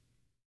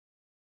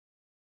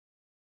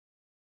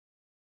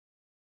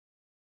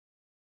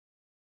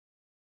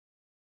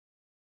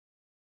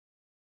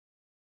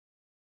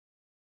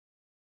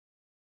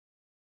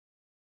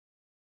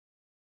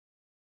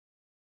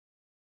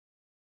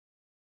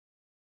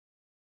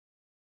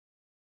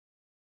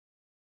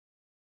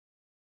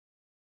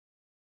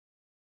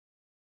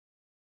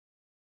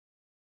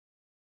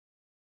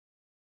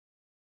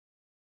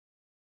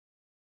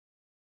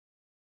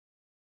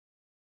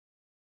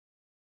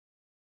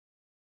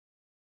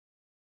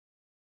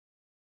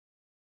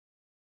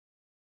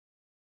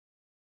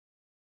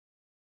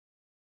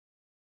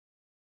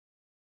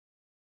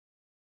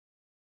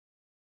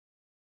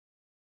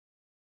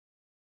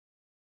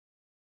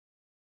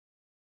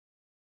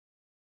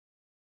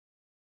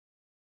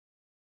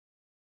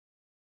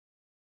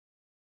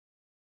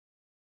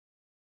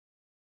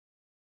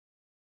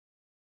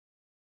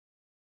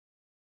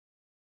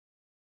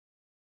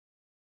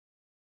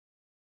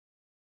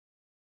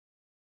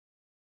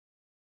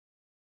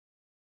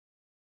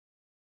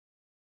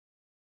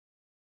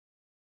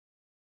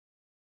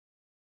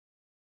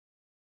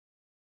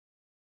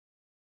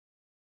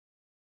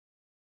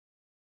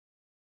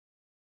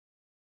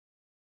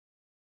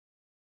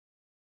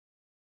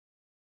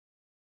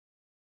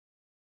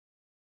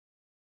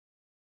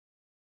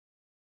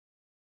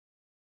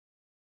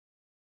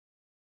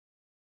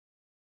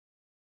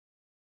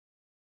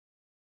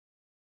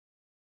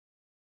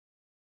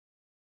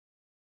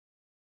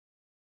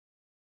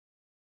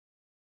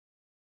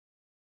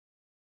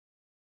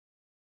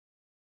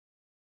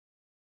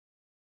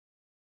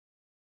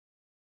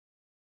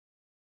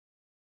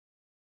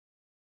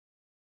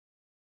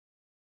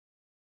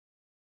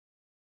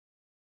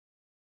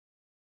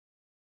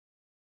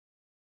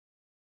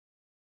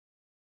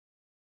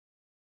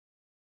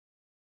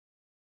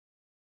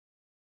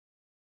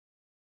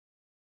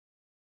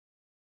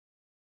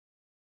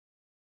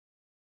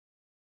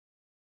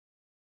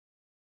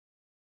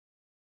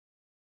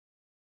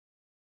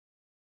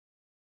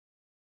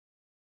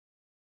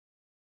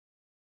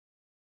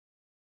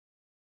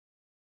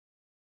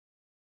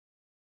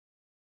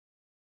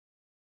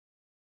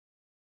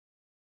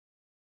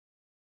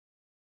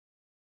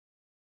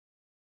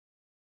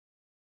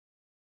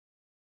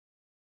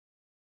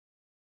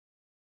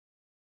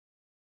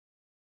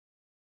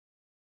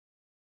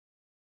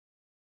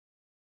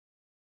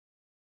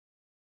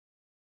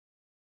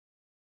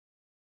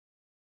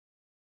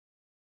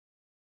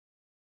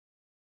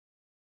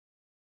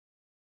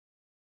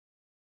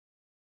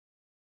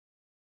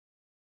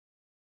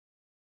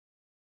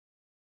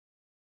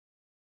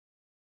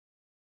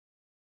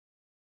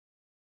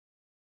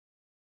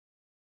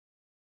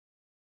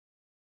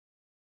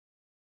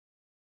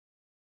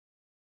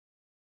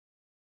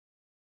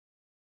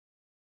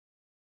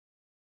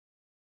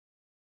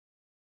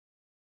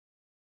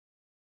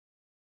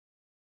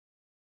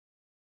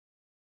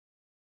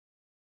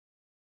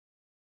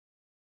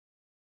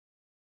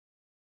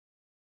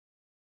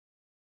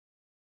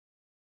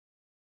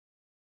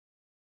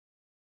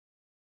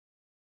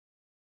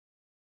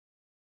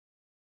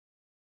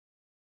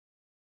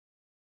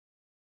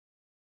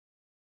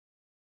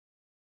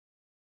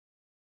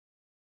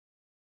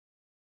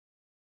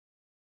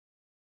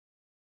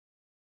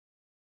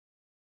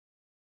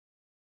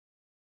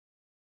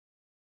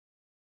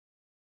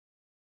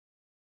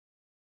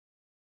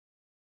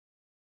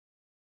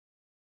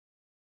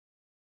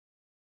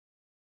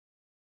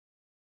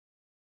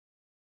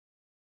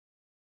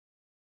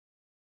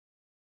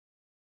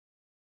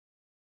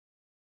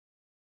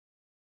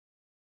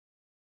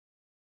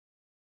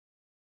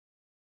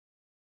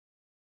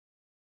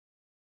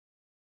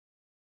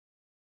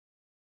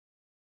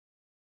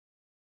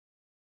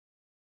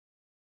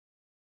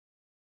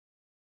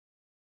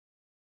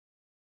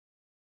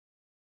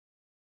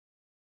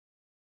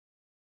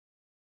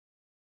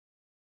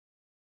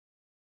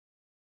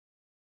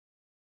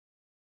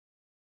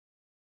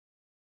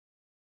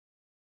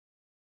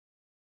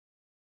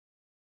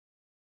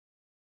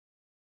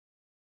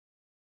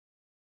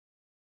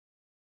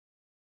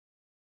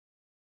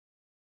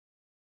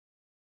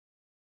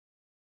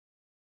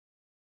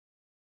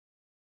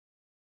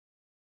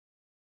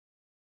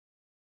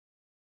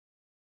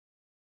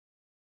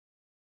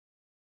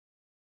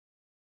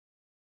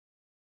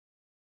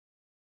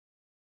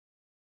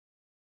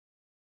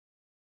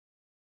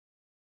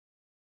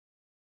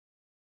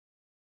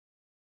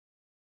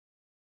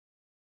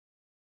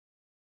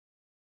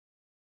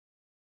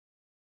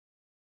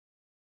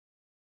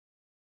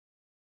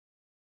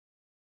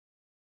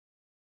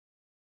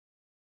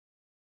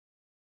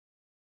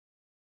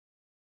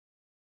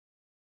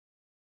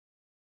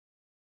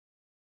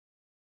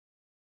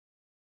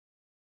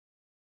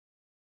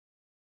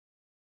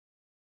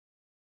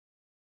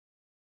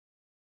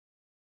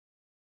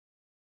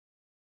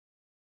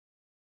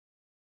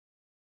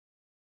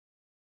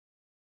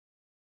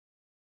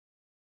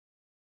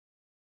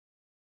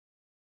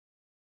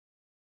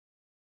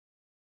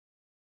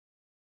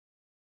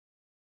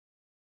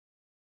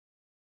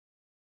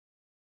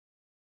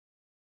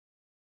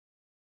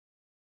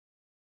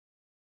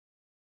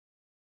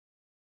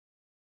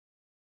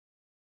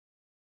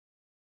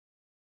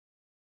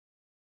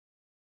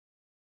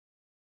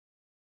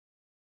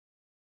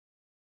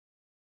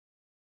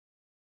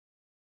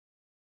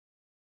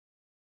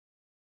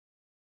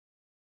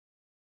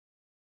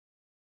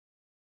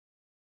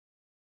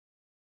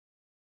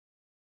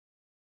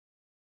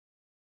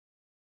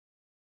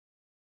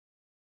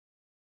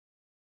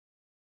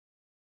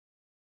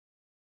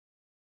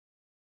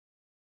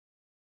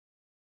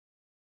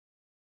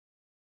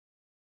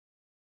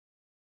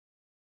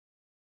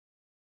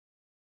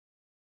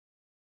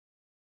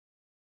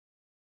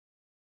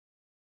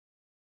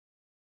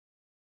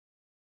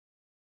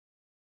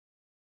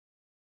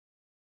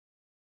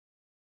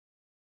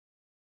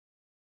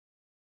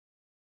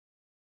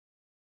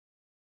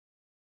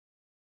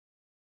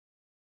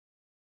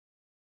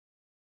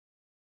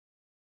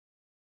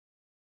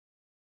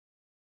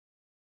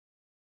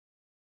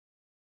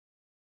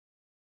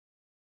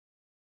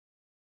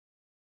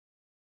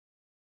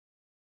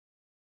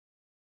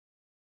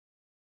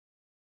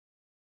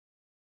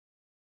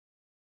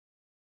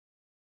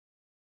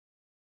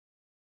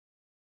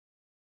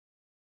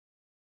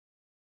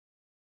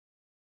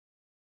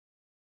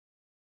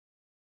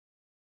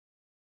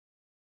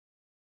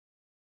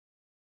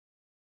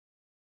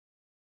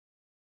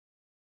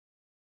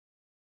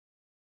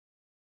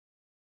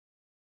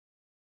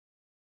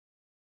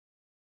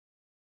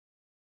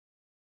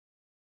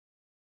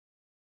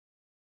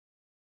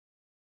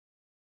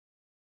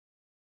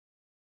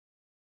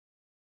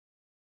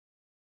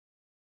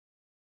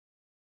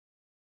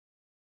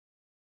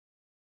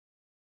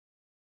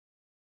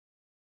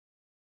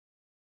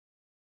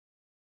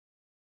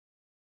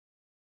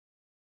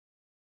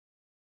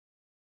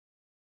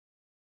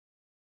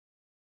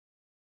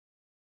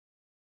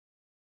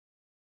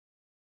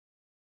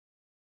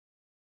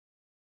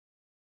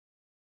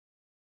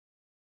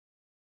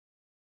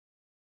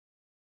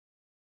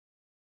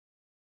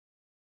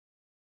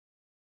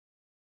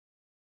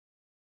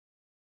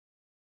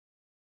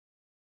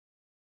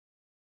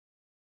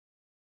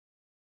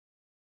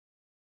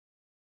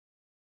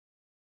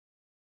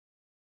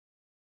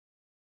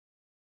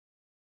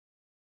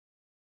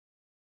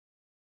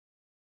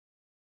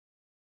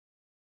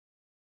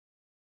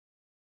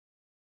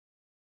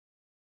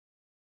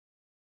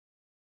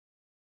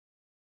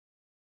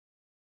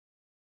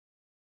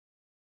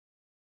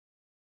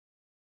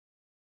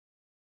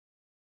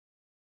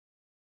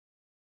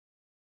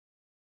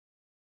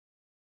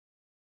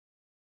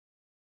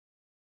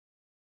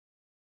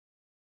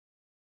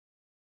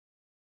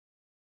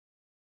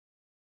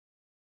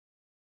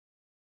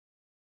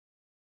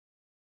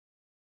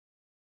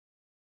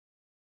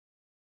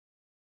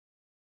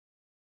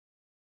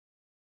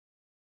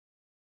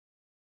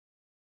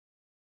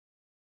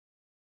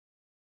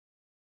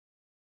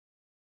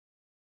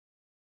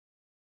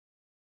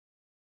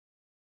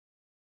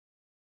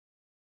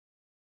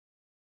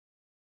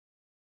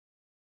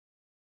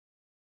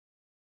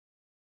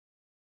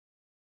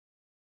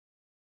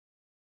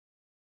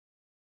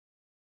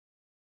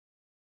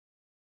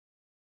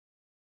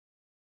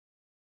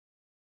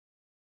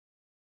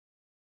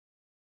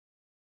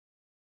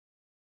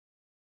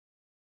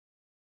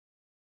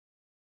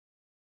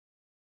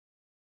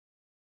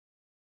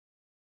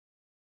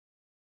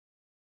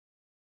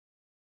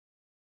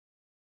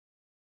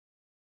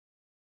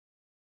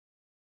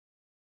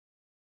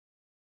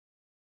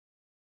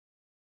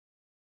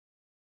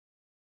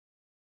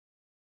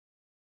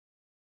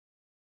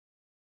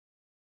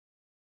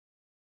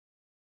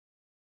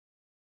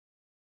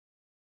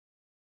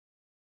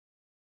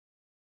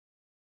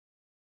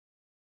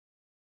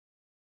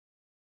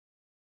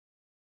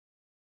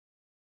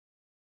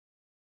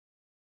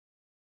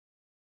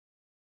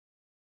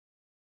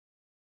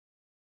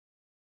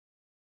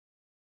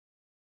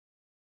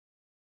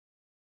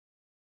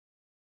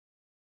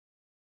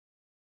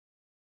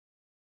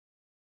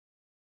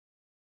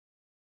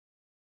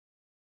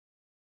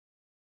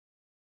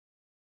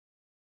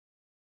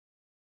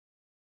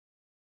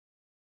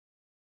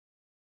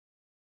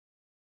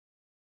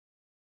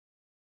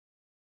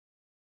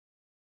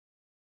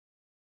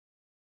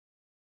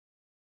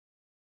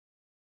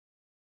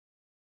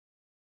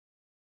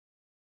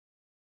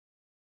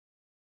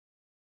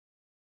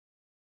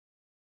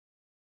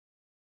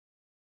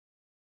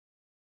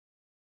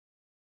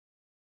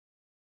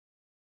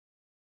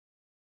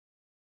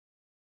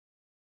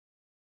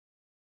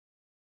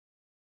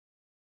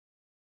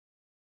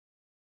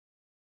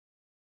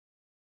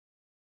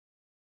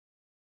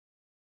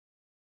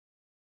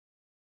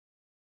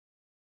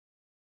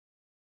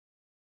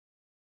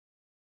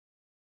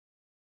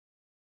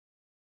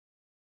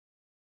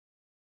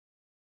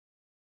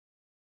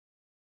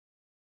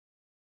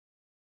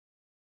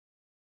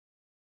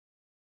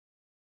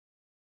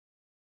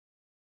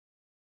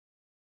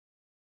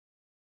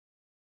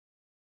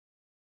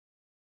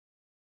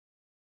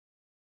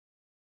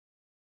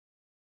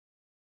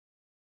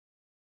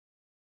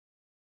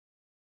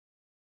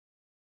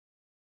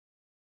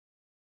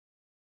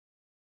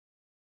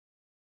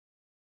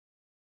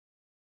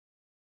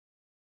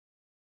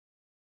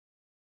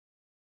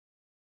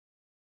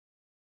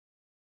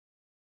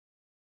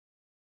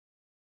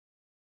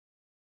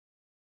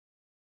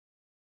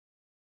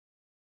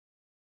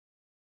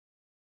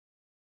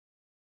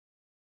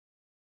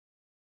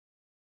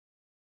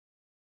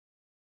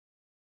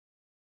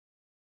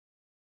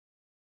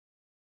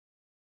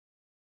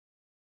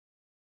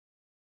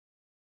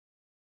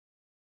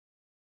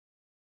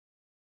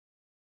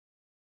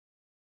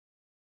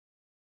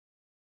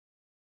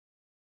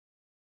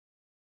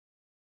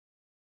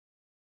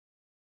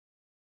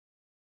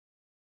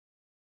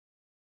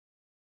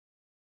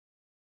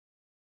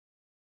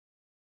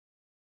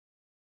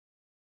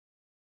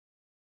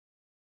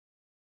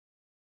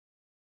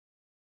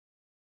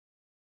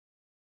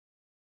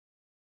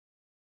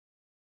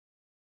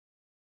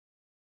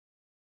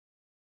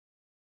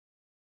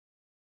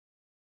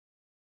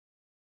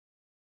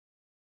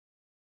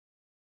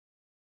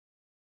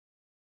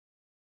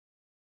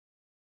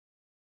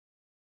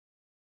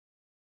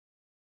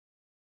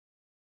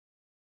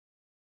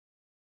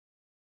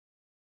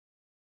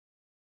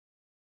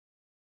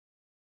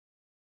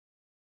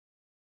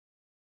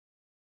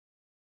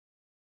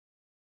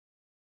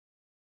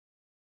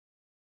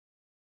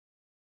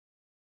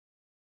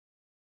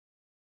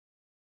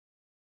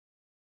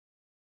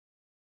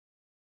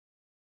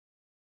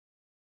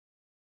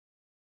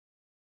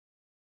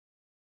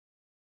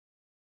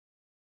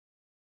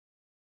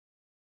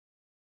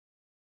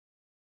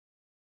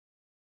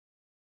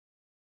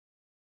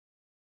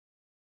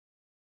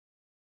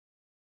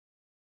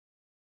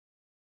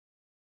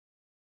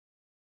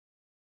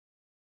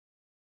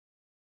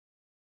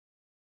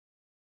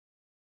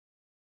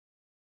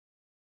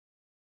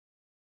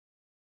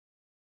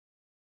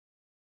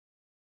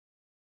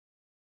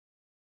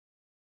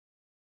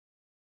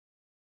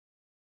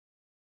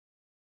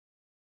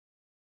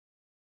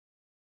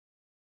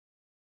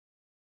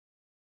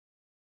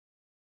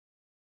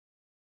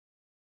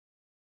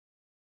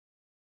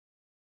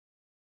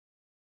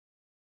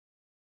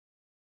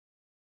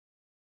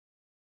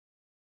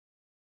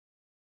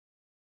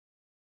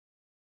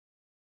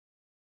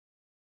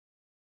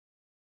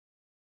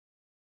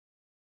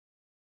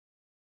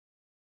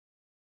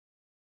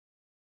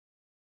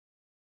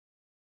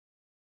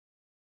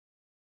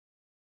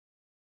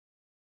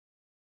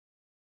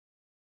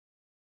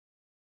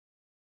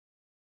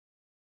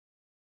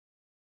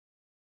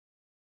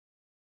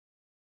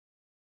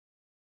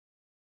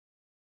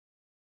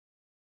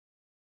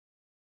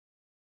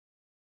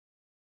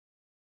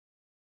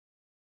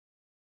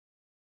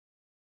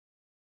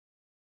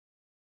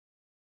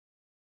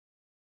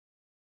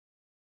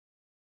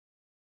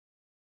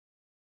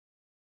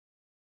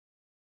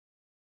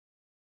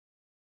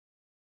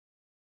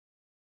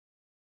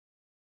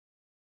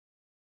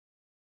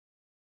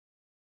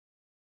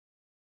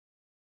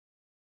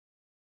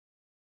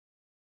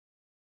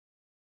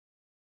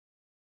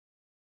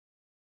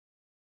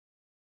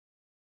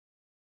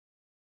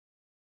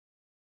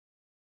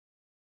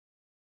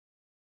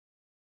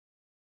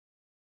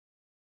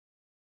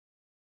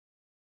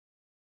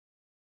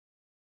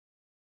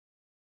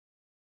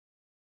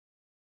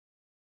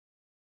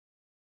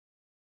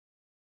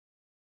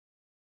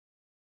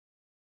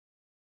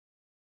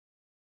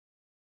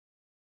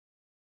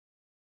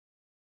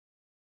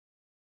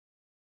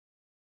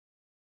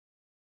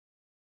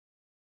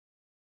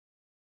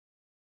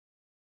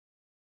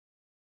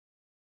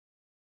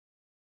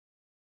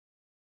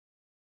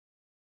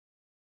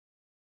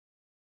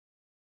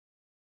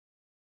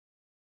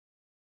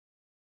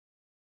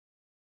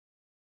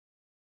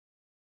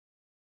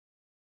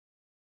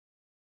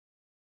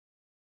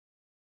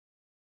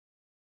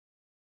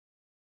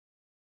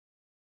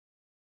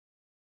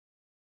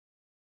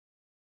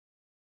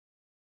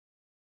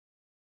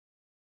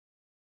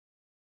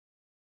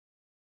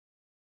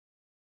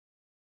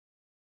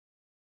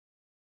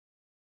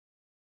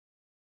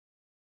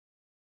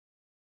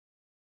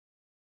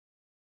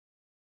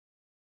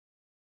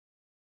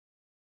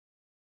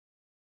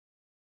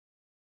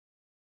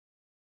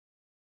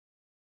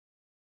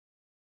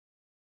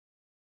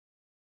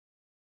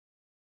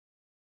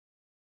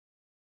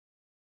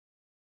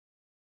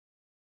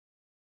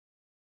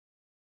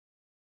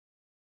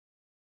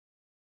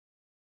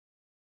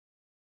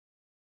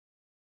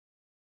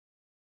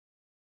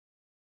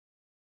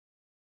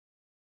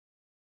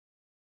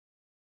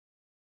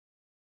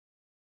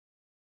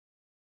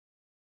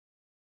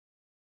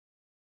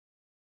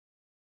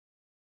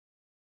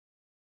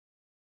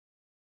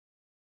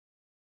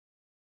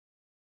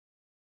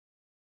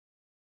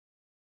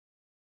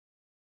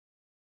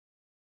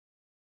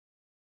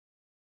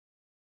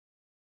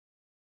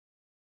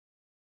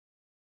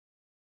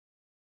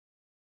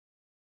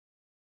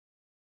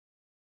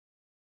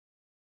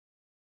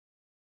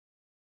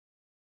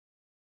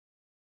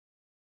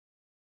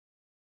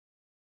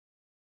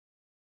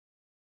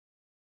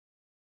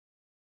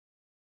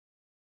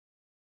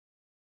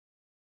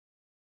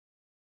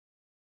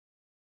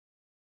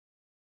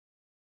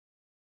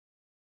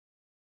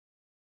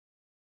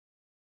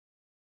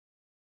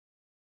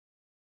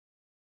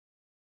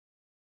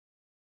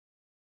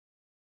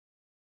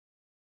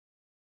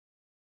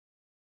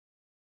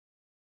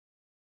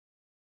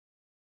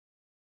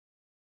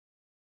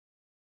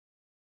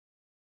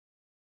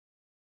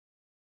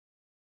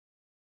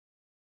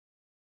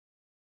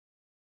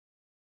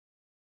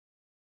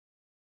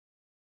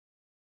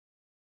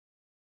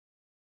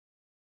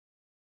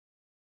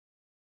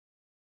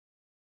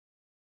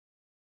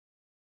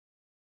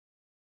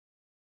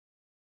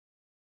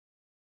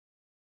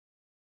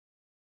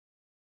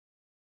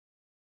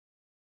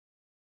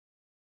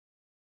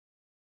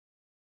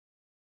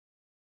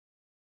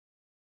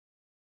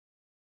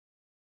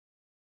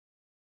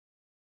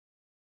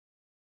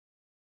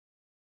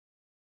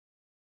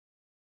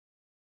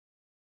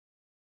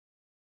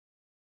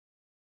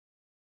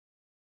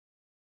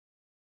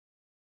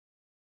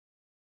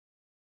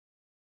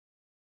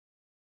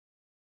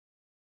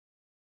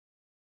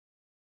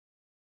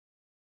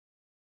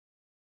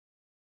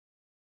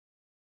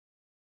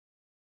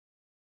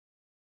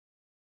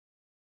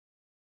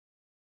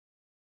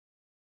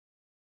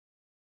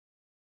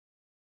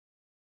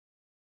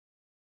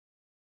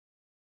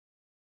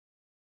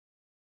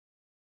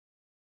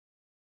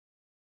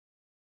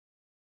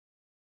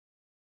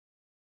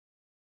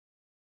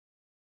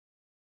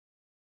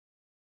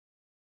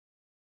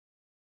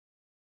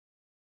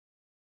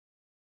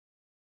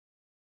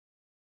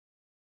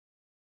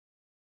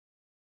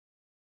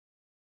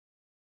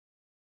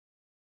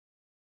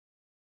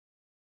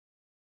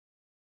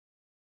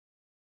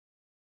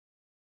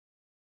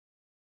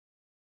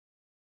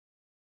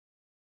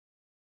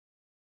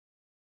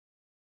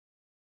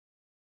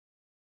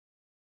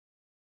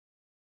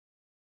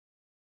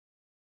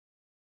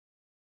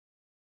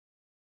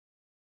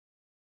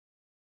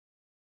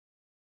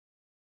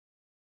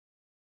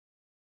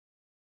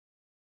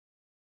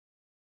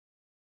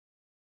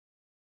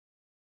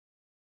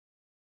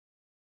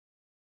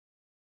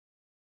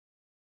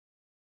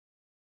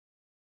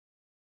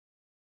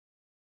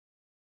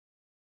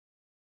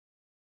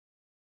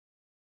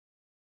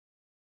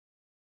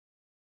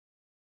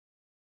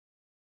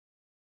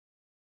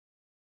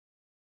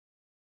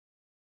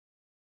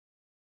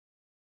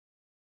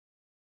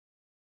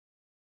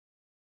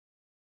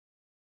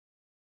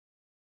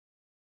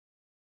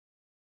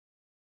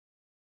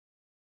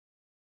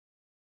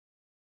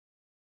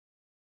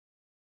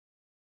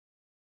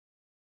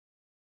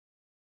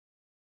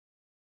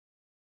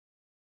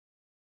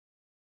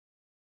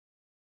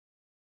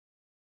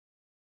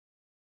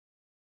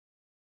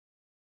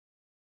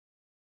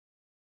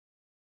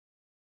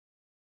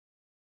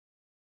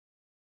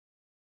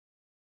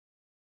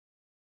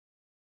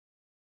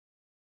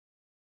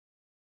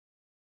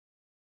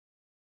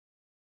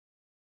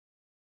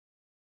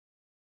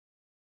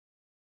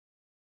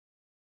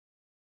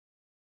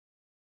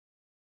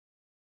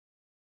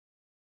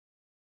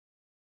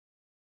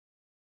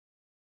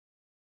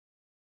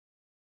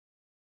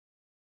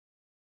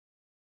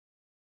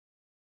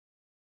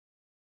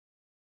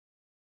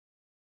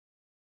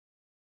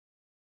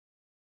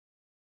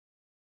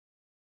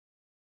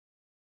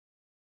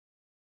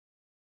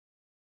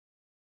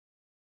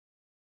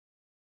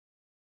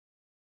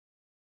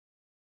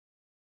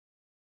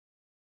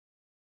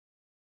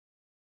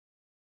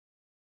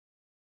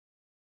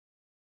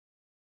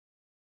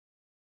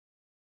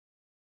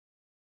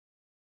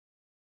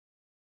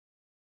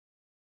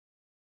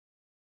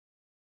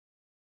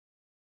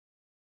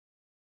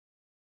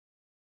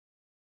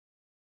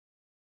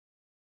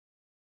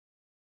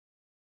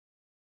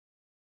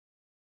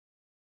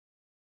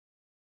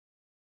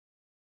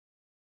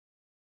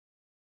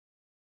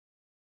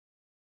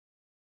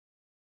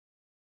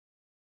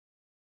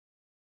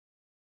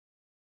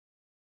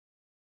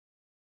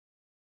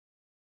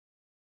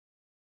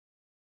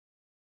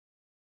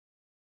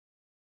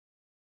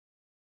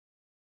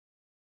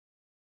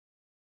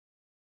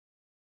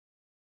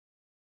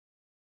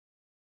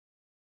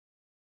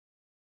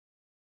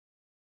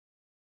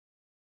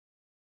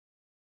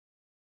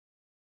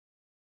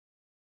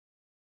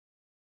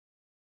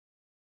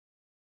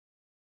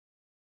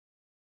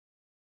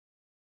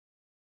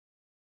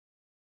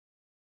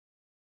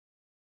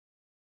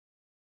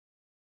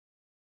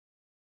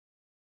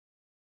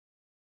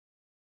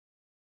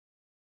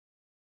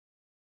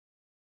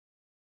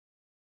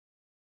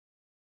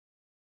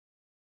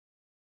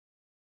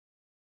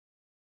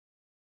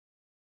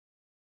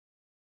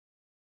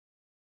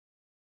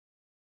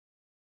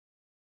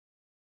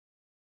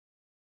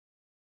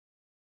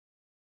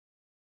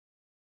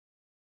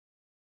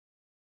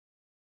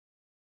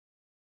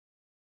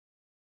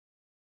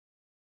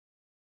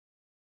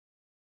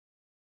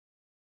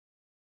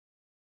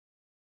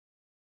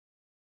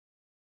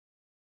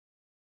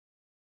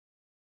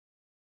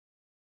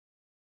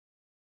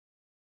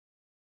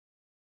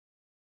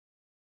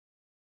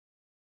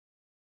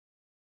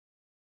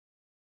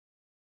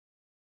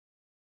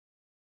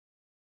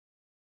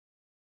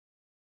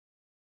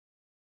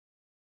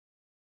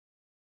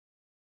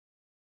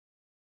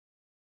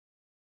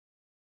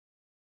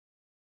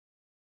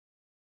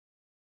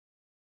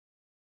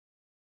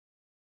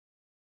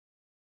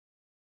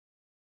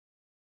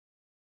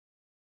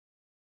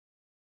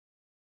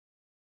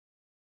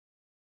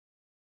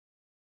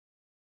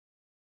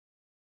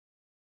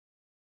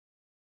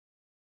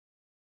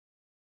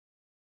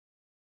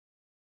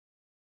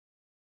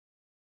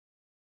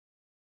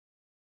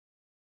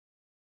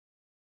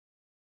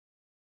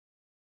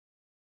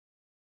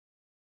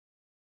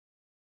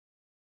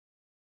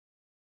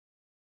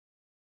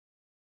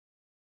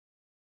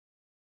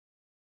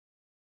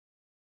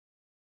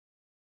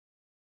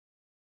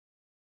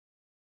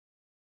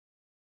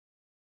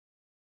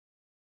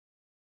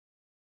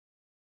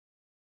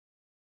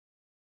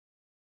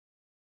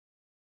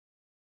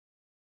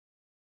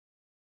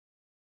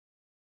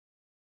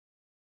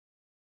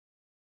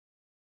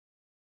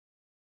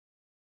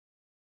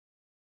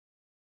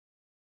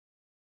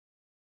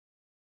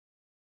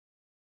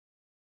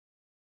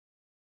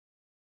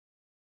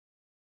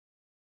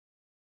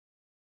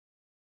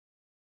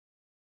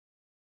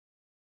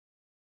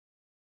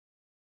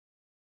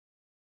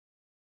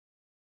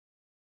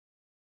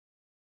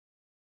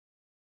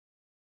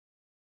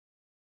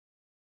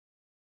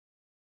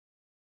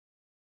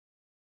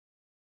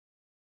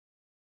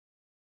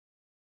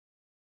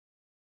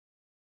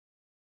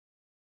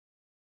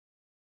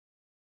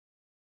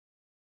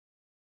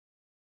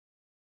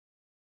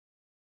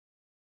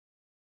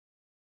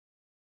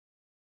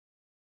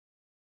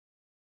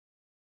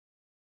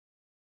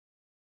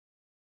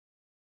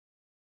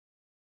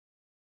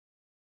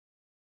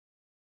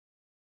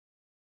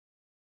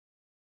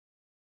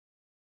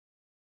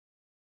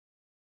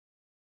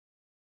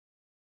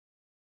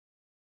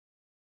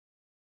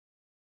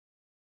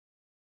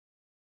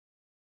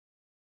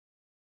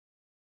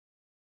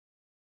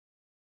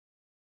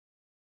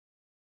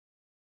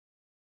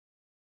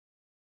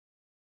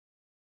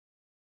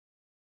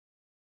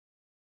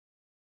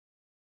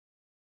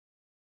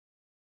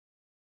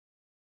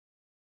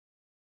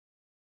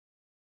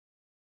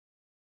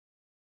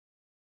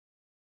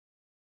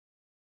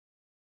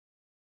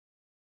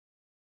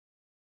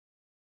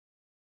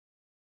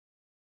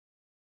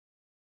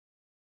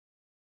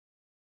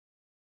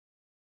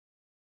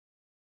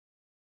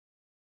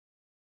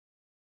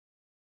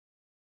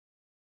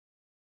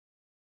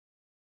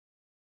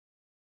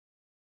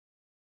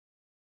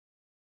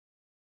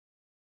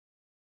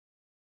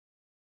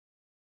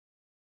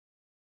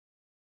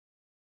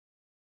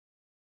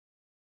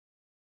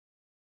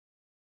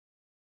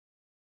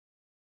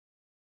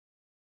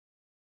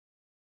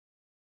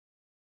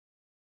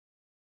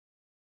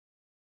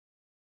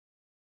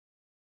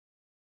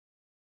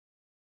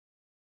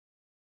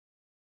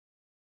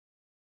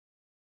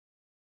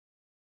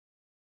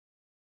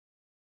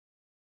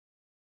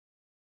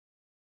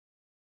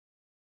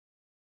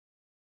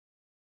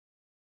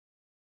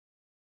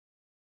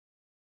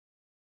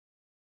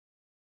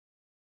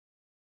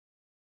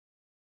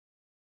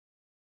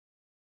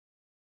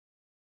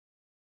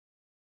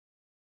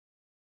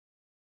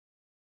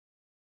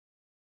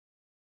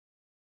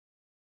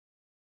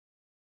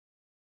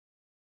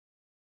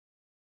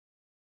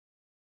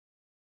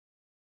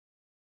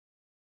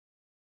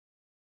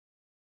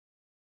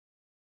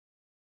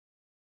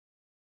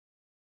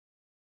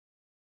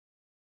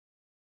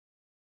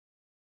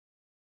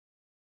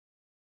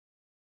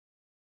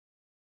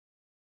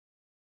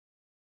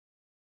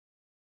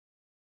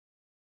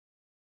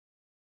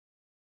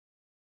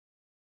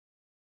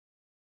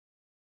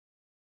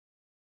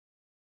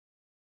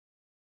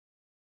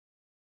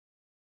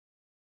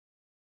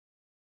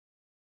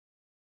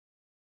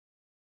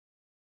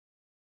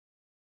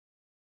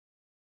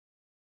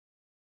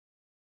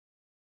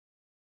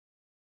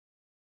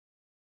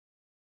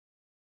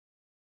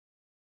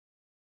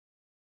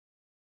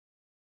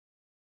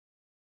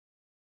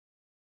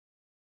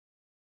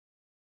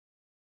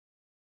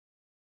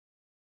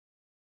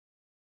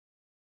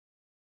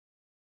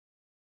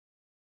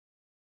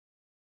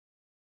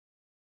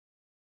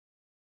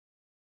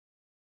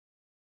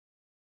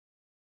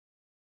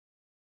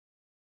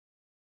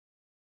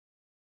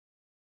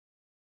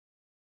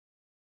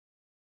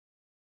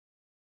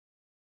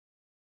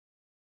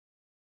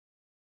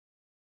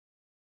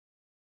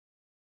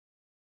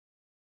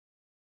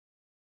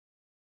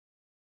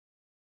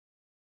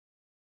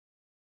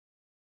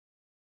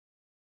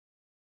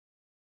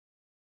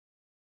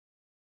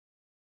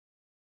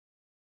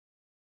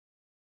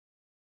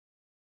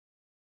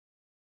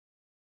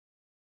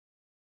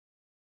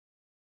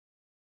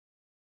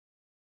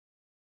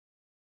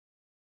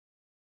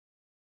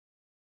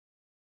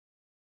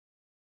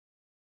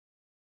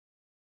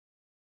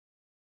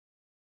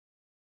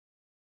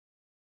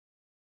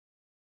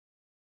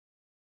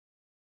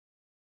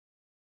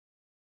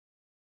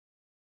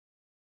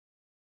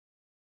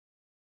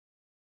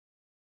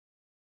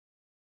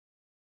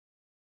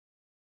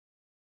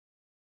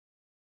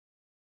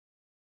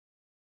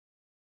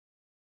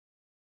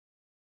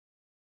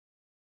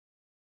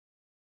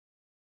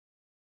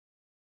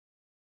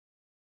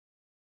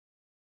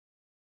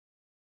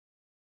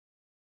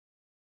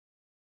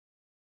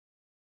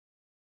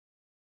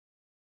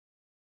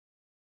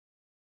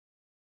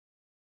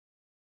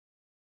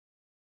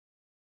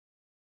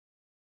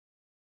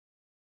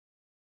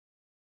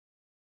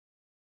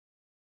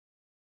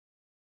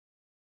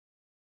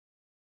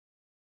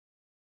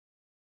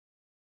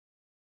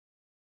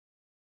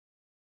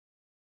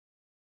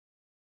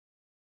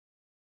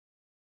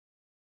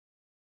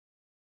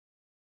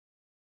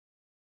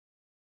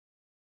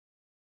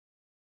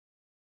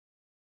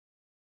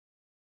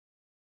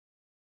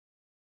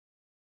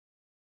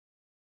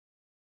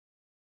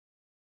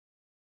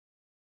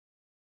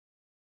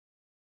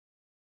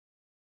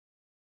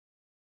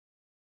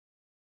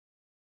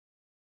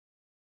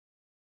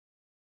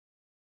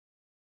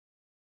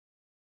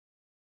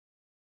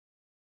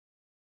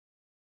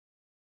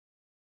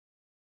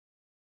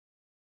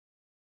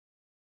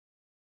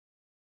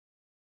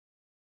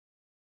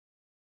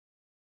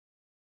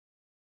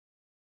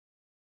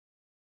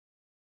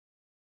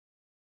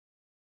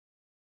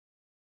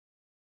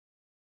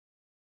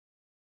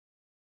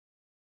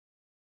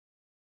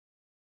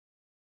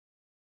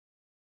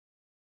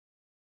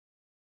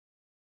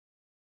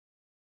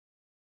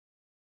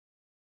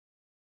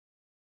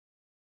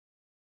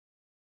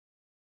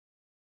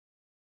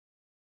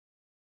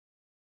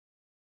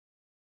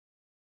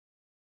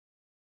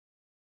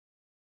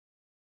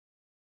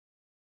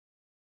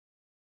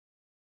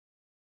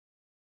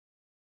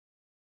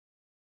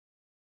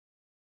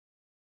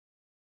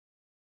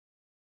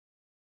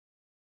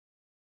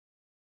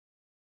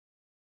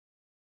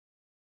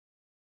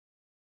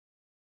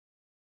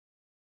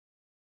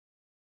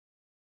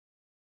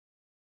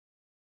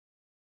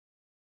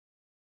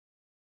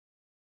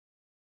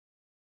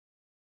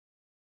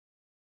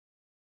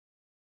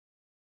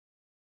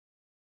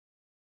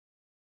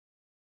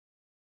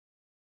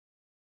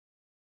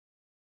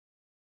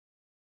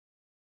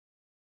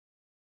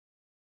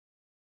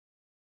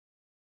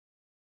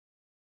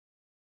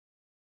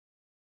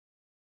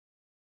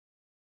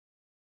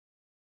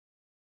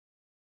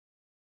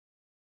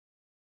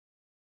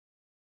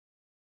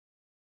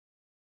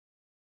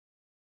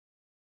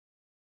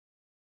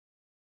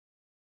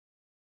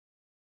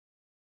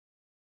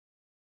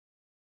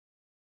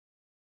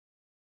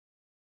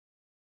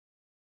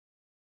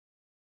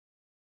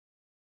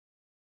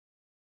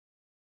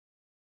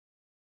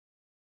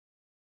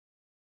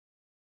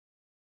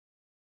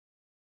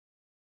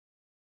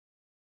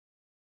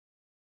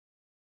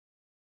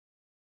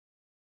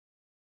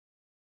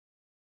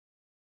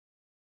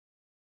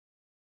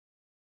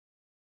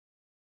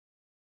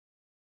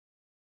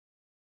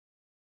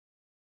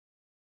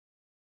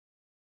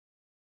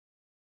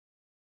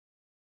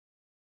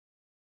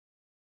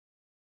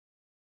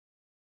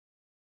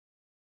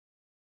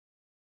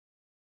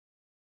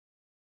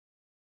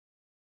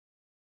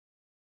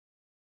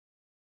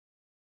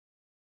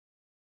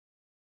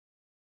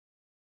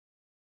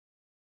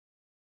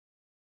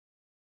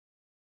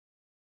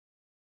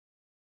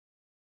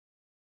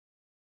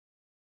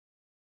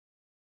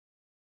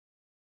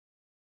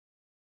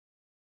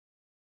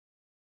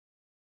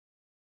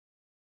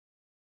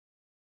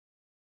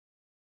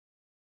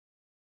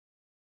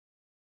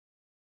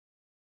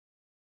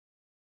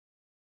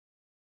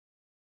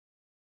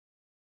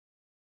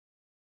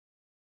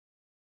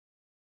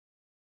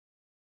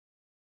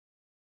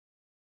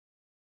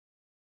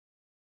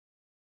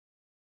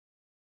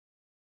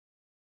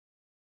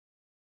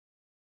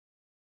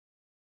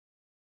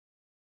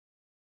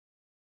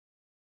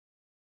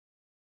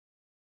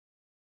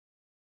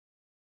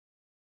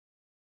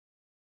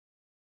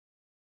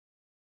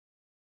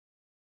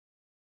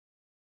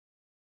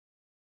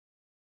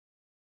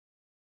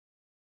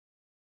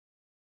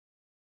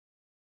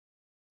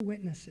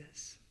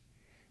 witnesses,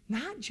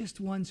 not just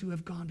ones who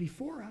have gone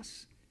before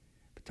us,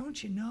 but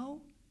don't you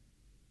know,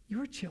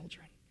 your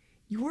children,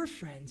 your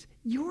friends,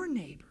 your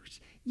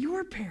neighbors,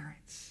 your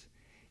parents,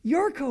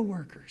 your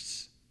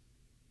coworkers,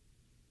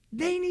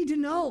 they need to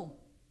know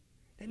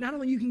that not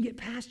only you can get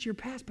past your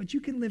past, but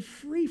you can live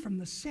free from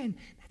the sin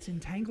that's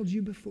entangled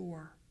you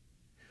before.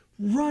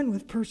 Run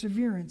with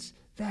perseverance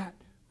that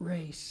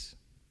race.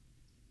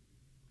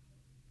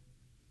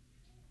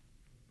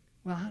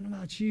 Well, I don't know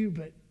about you,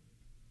 but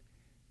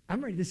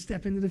I'm ready to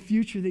step into the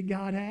future that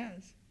God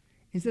has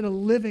instead of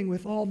living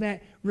with all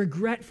that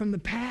regret from the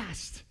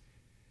past.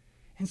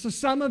 And so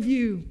some of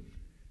you,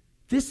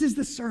 this is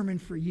the sermon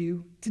for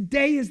you.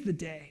 Today is the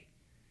day.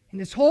 In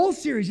this whole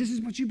series, this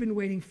is what you've been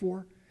waiting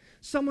for.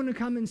 Someone to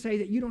come and say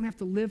that you don't have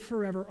to live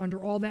forever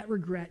under all that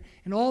regret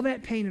and all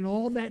that pain and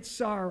all that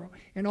sorrow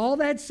and all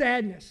that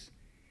sadness.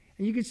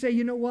 And you could say,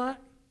 you know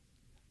what?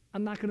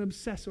 I'm not going to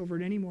obsess over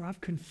it anymore.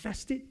 I've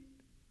confessed it.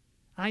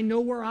 I know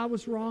where I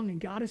was wrong and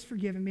God has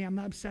forgiven me. I'm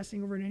not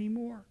obsessing over it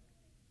anymore.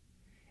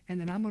 And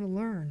then I'm going to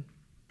learn,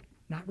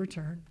 not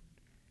return.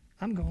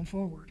 I'm going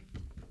forward.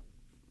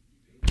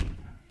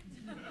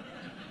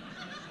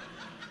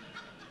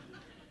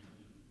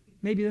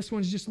 Maybe this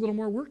one's just a little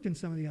more work than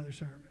some of the other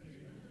sermons.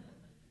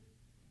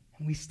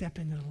 And we step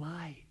into the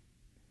light.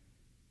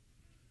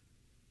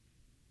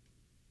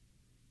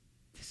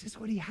 This is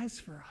what he has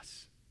for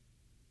us.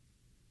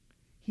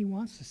 He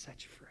wants to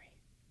set you free.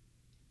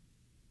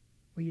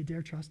 Will you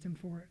dare trust him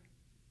for it?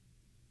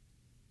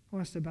 I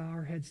want us to bow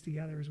our heads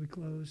together as we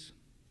close.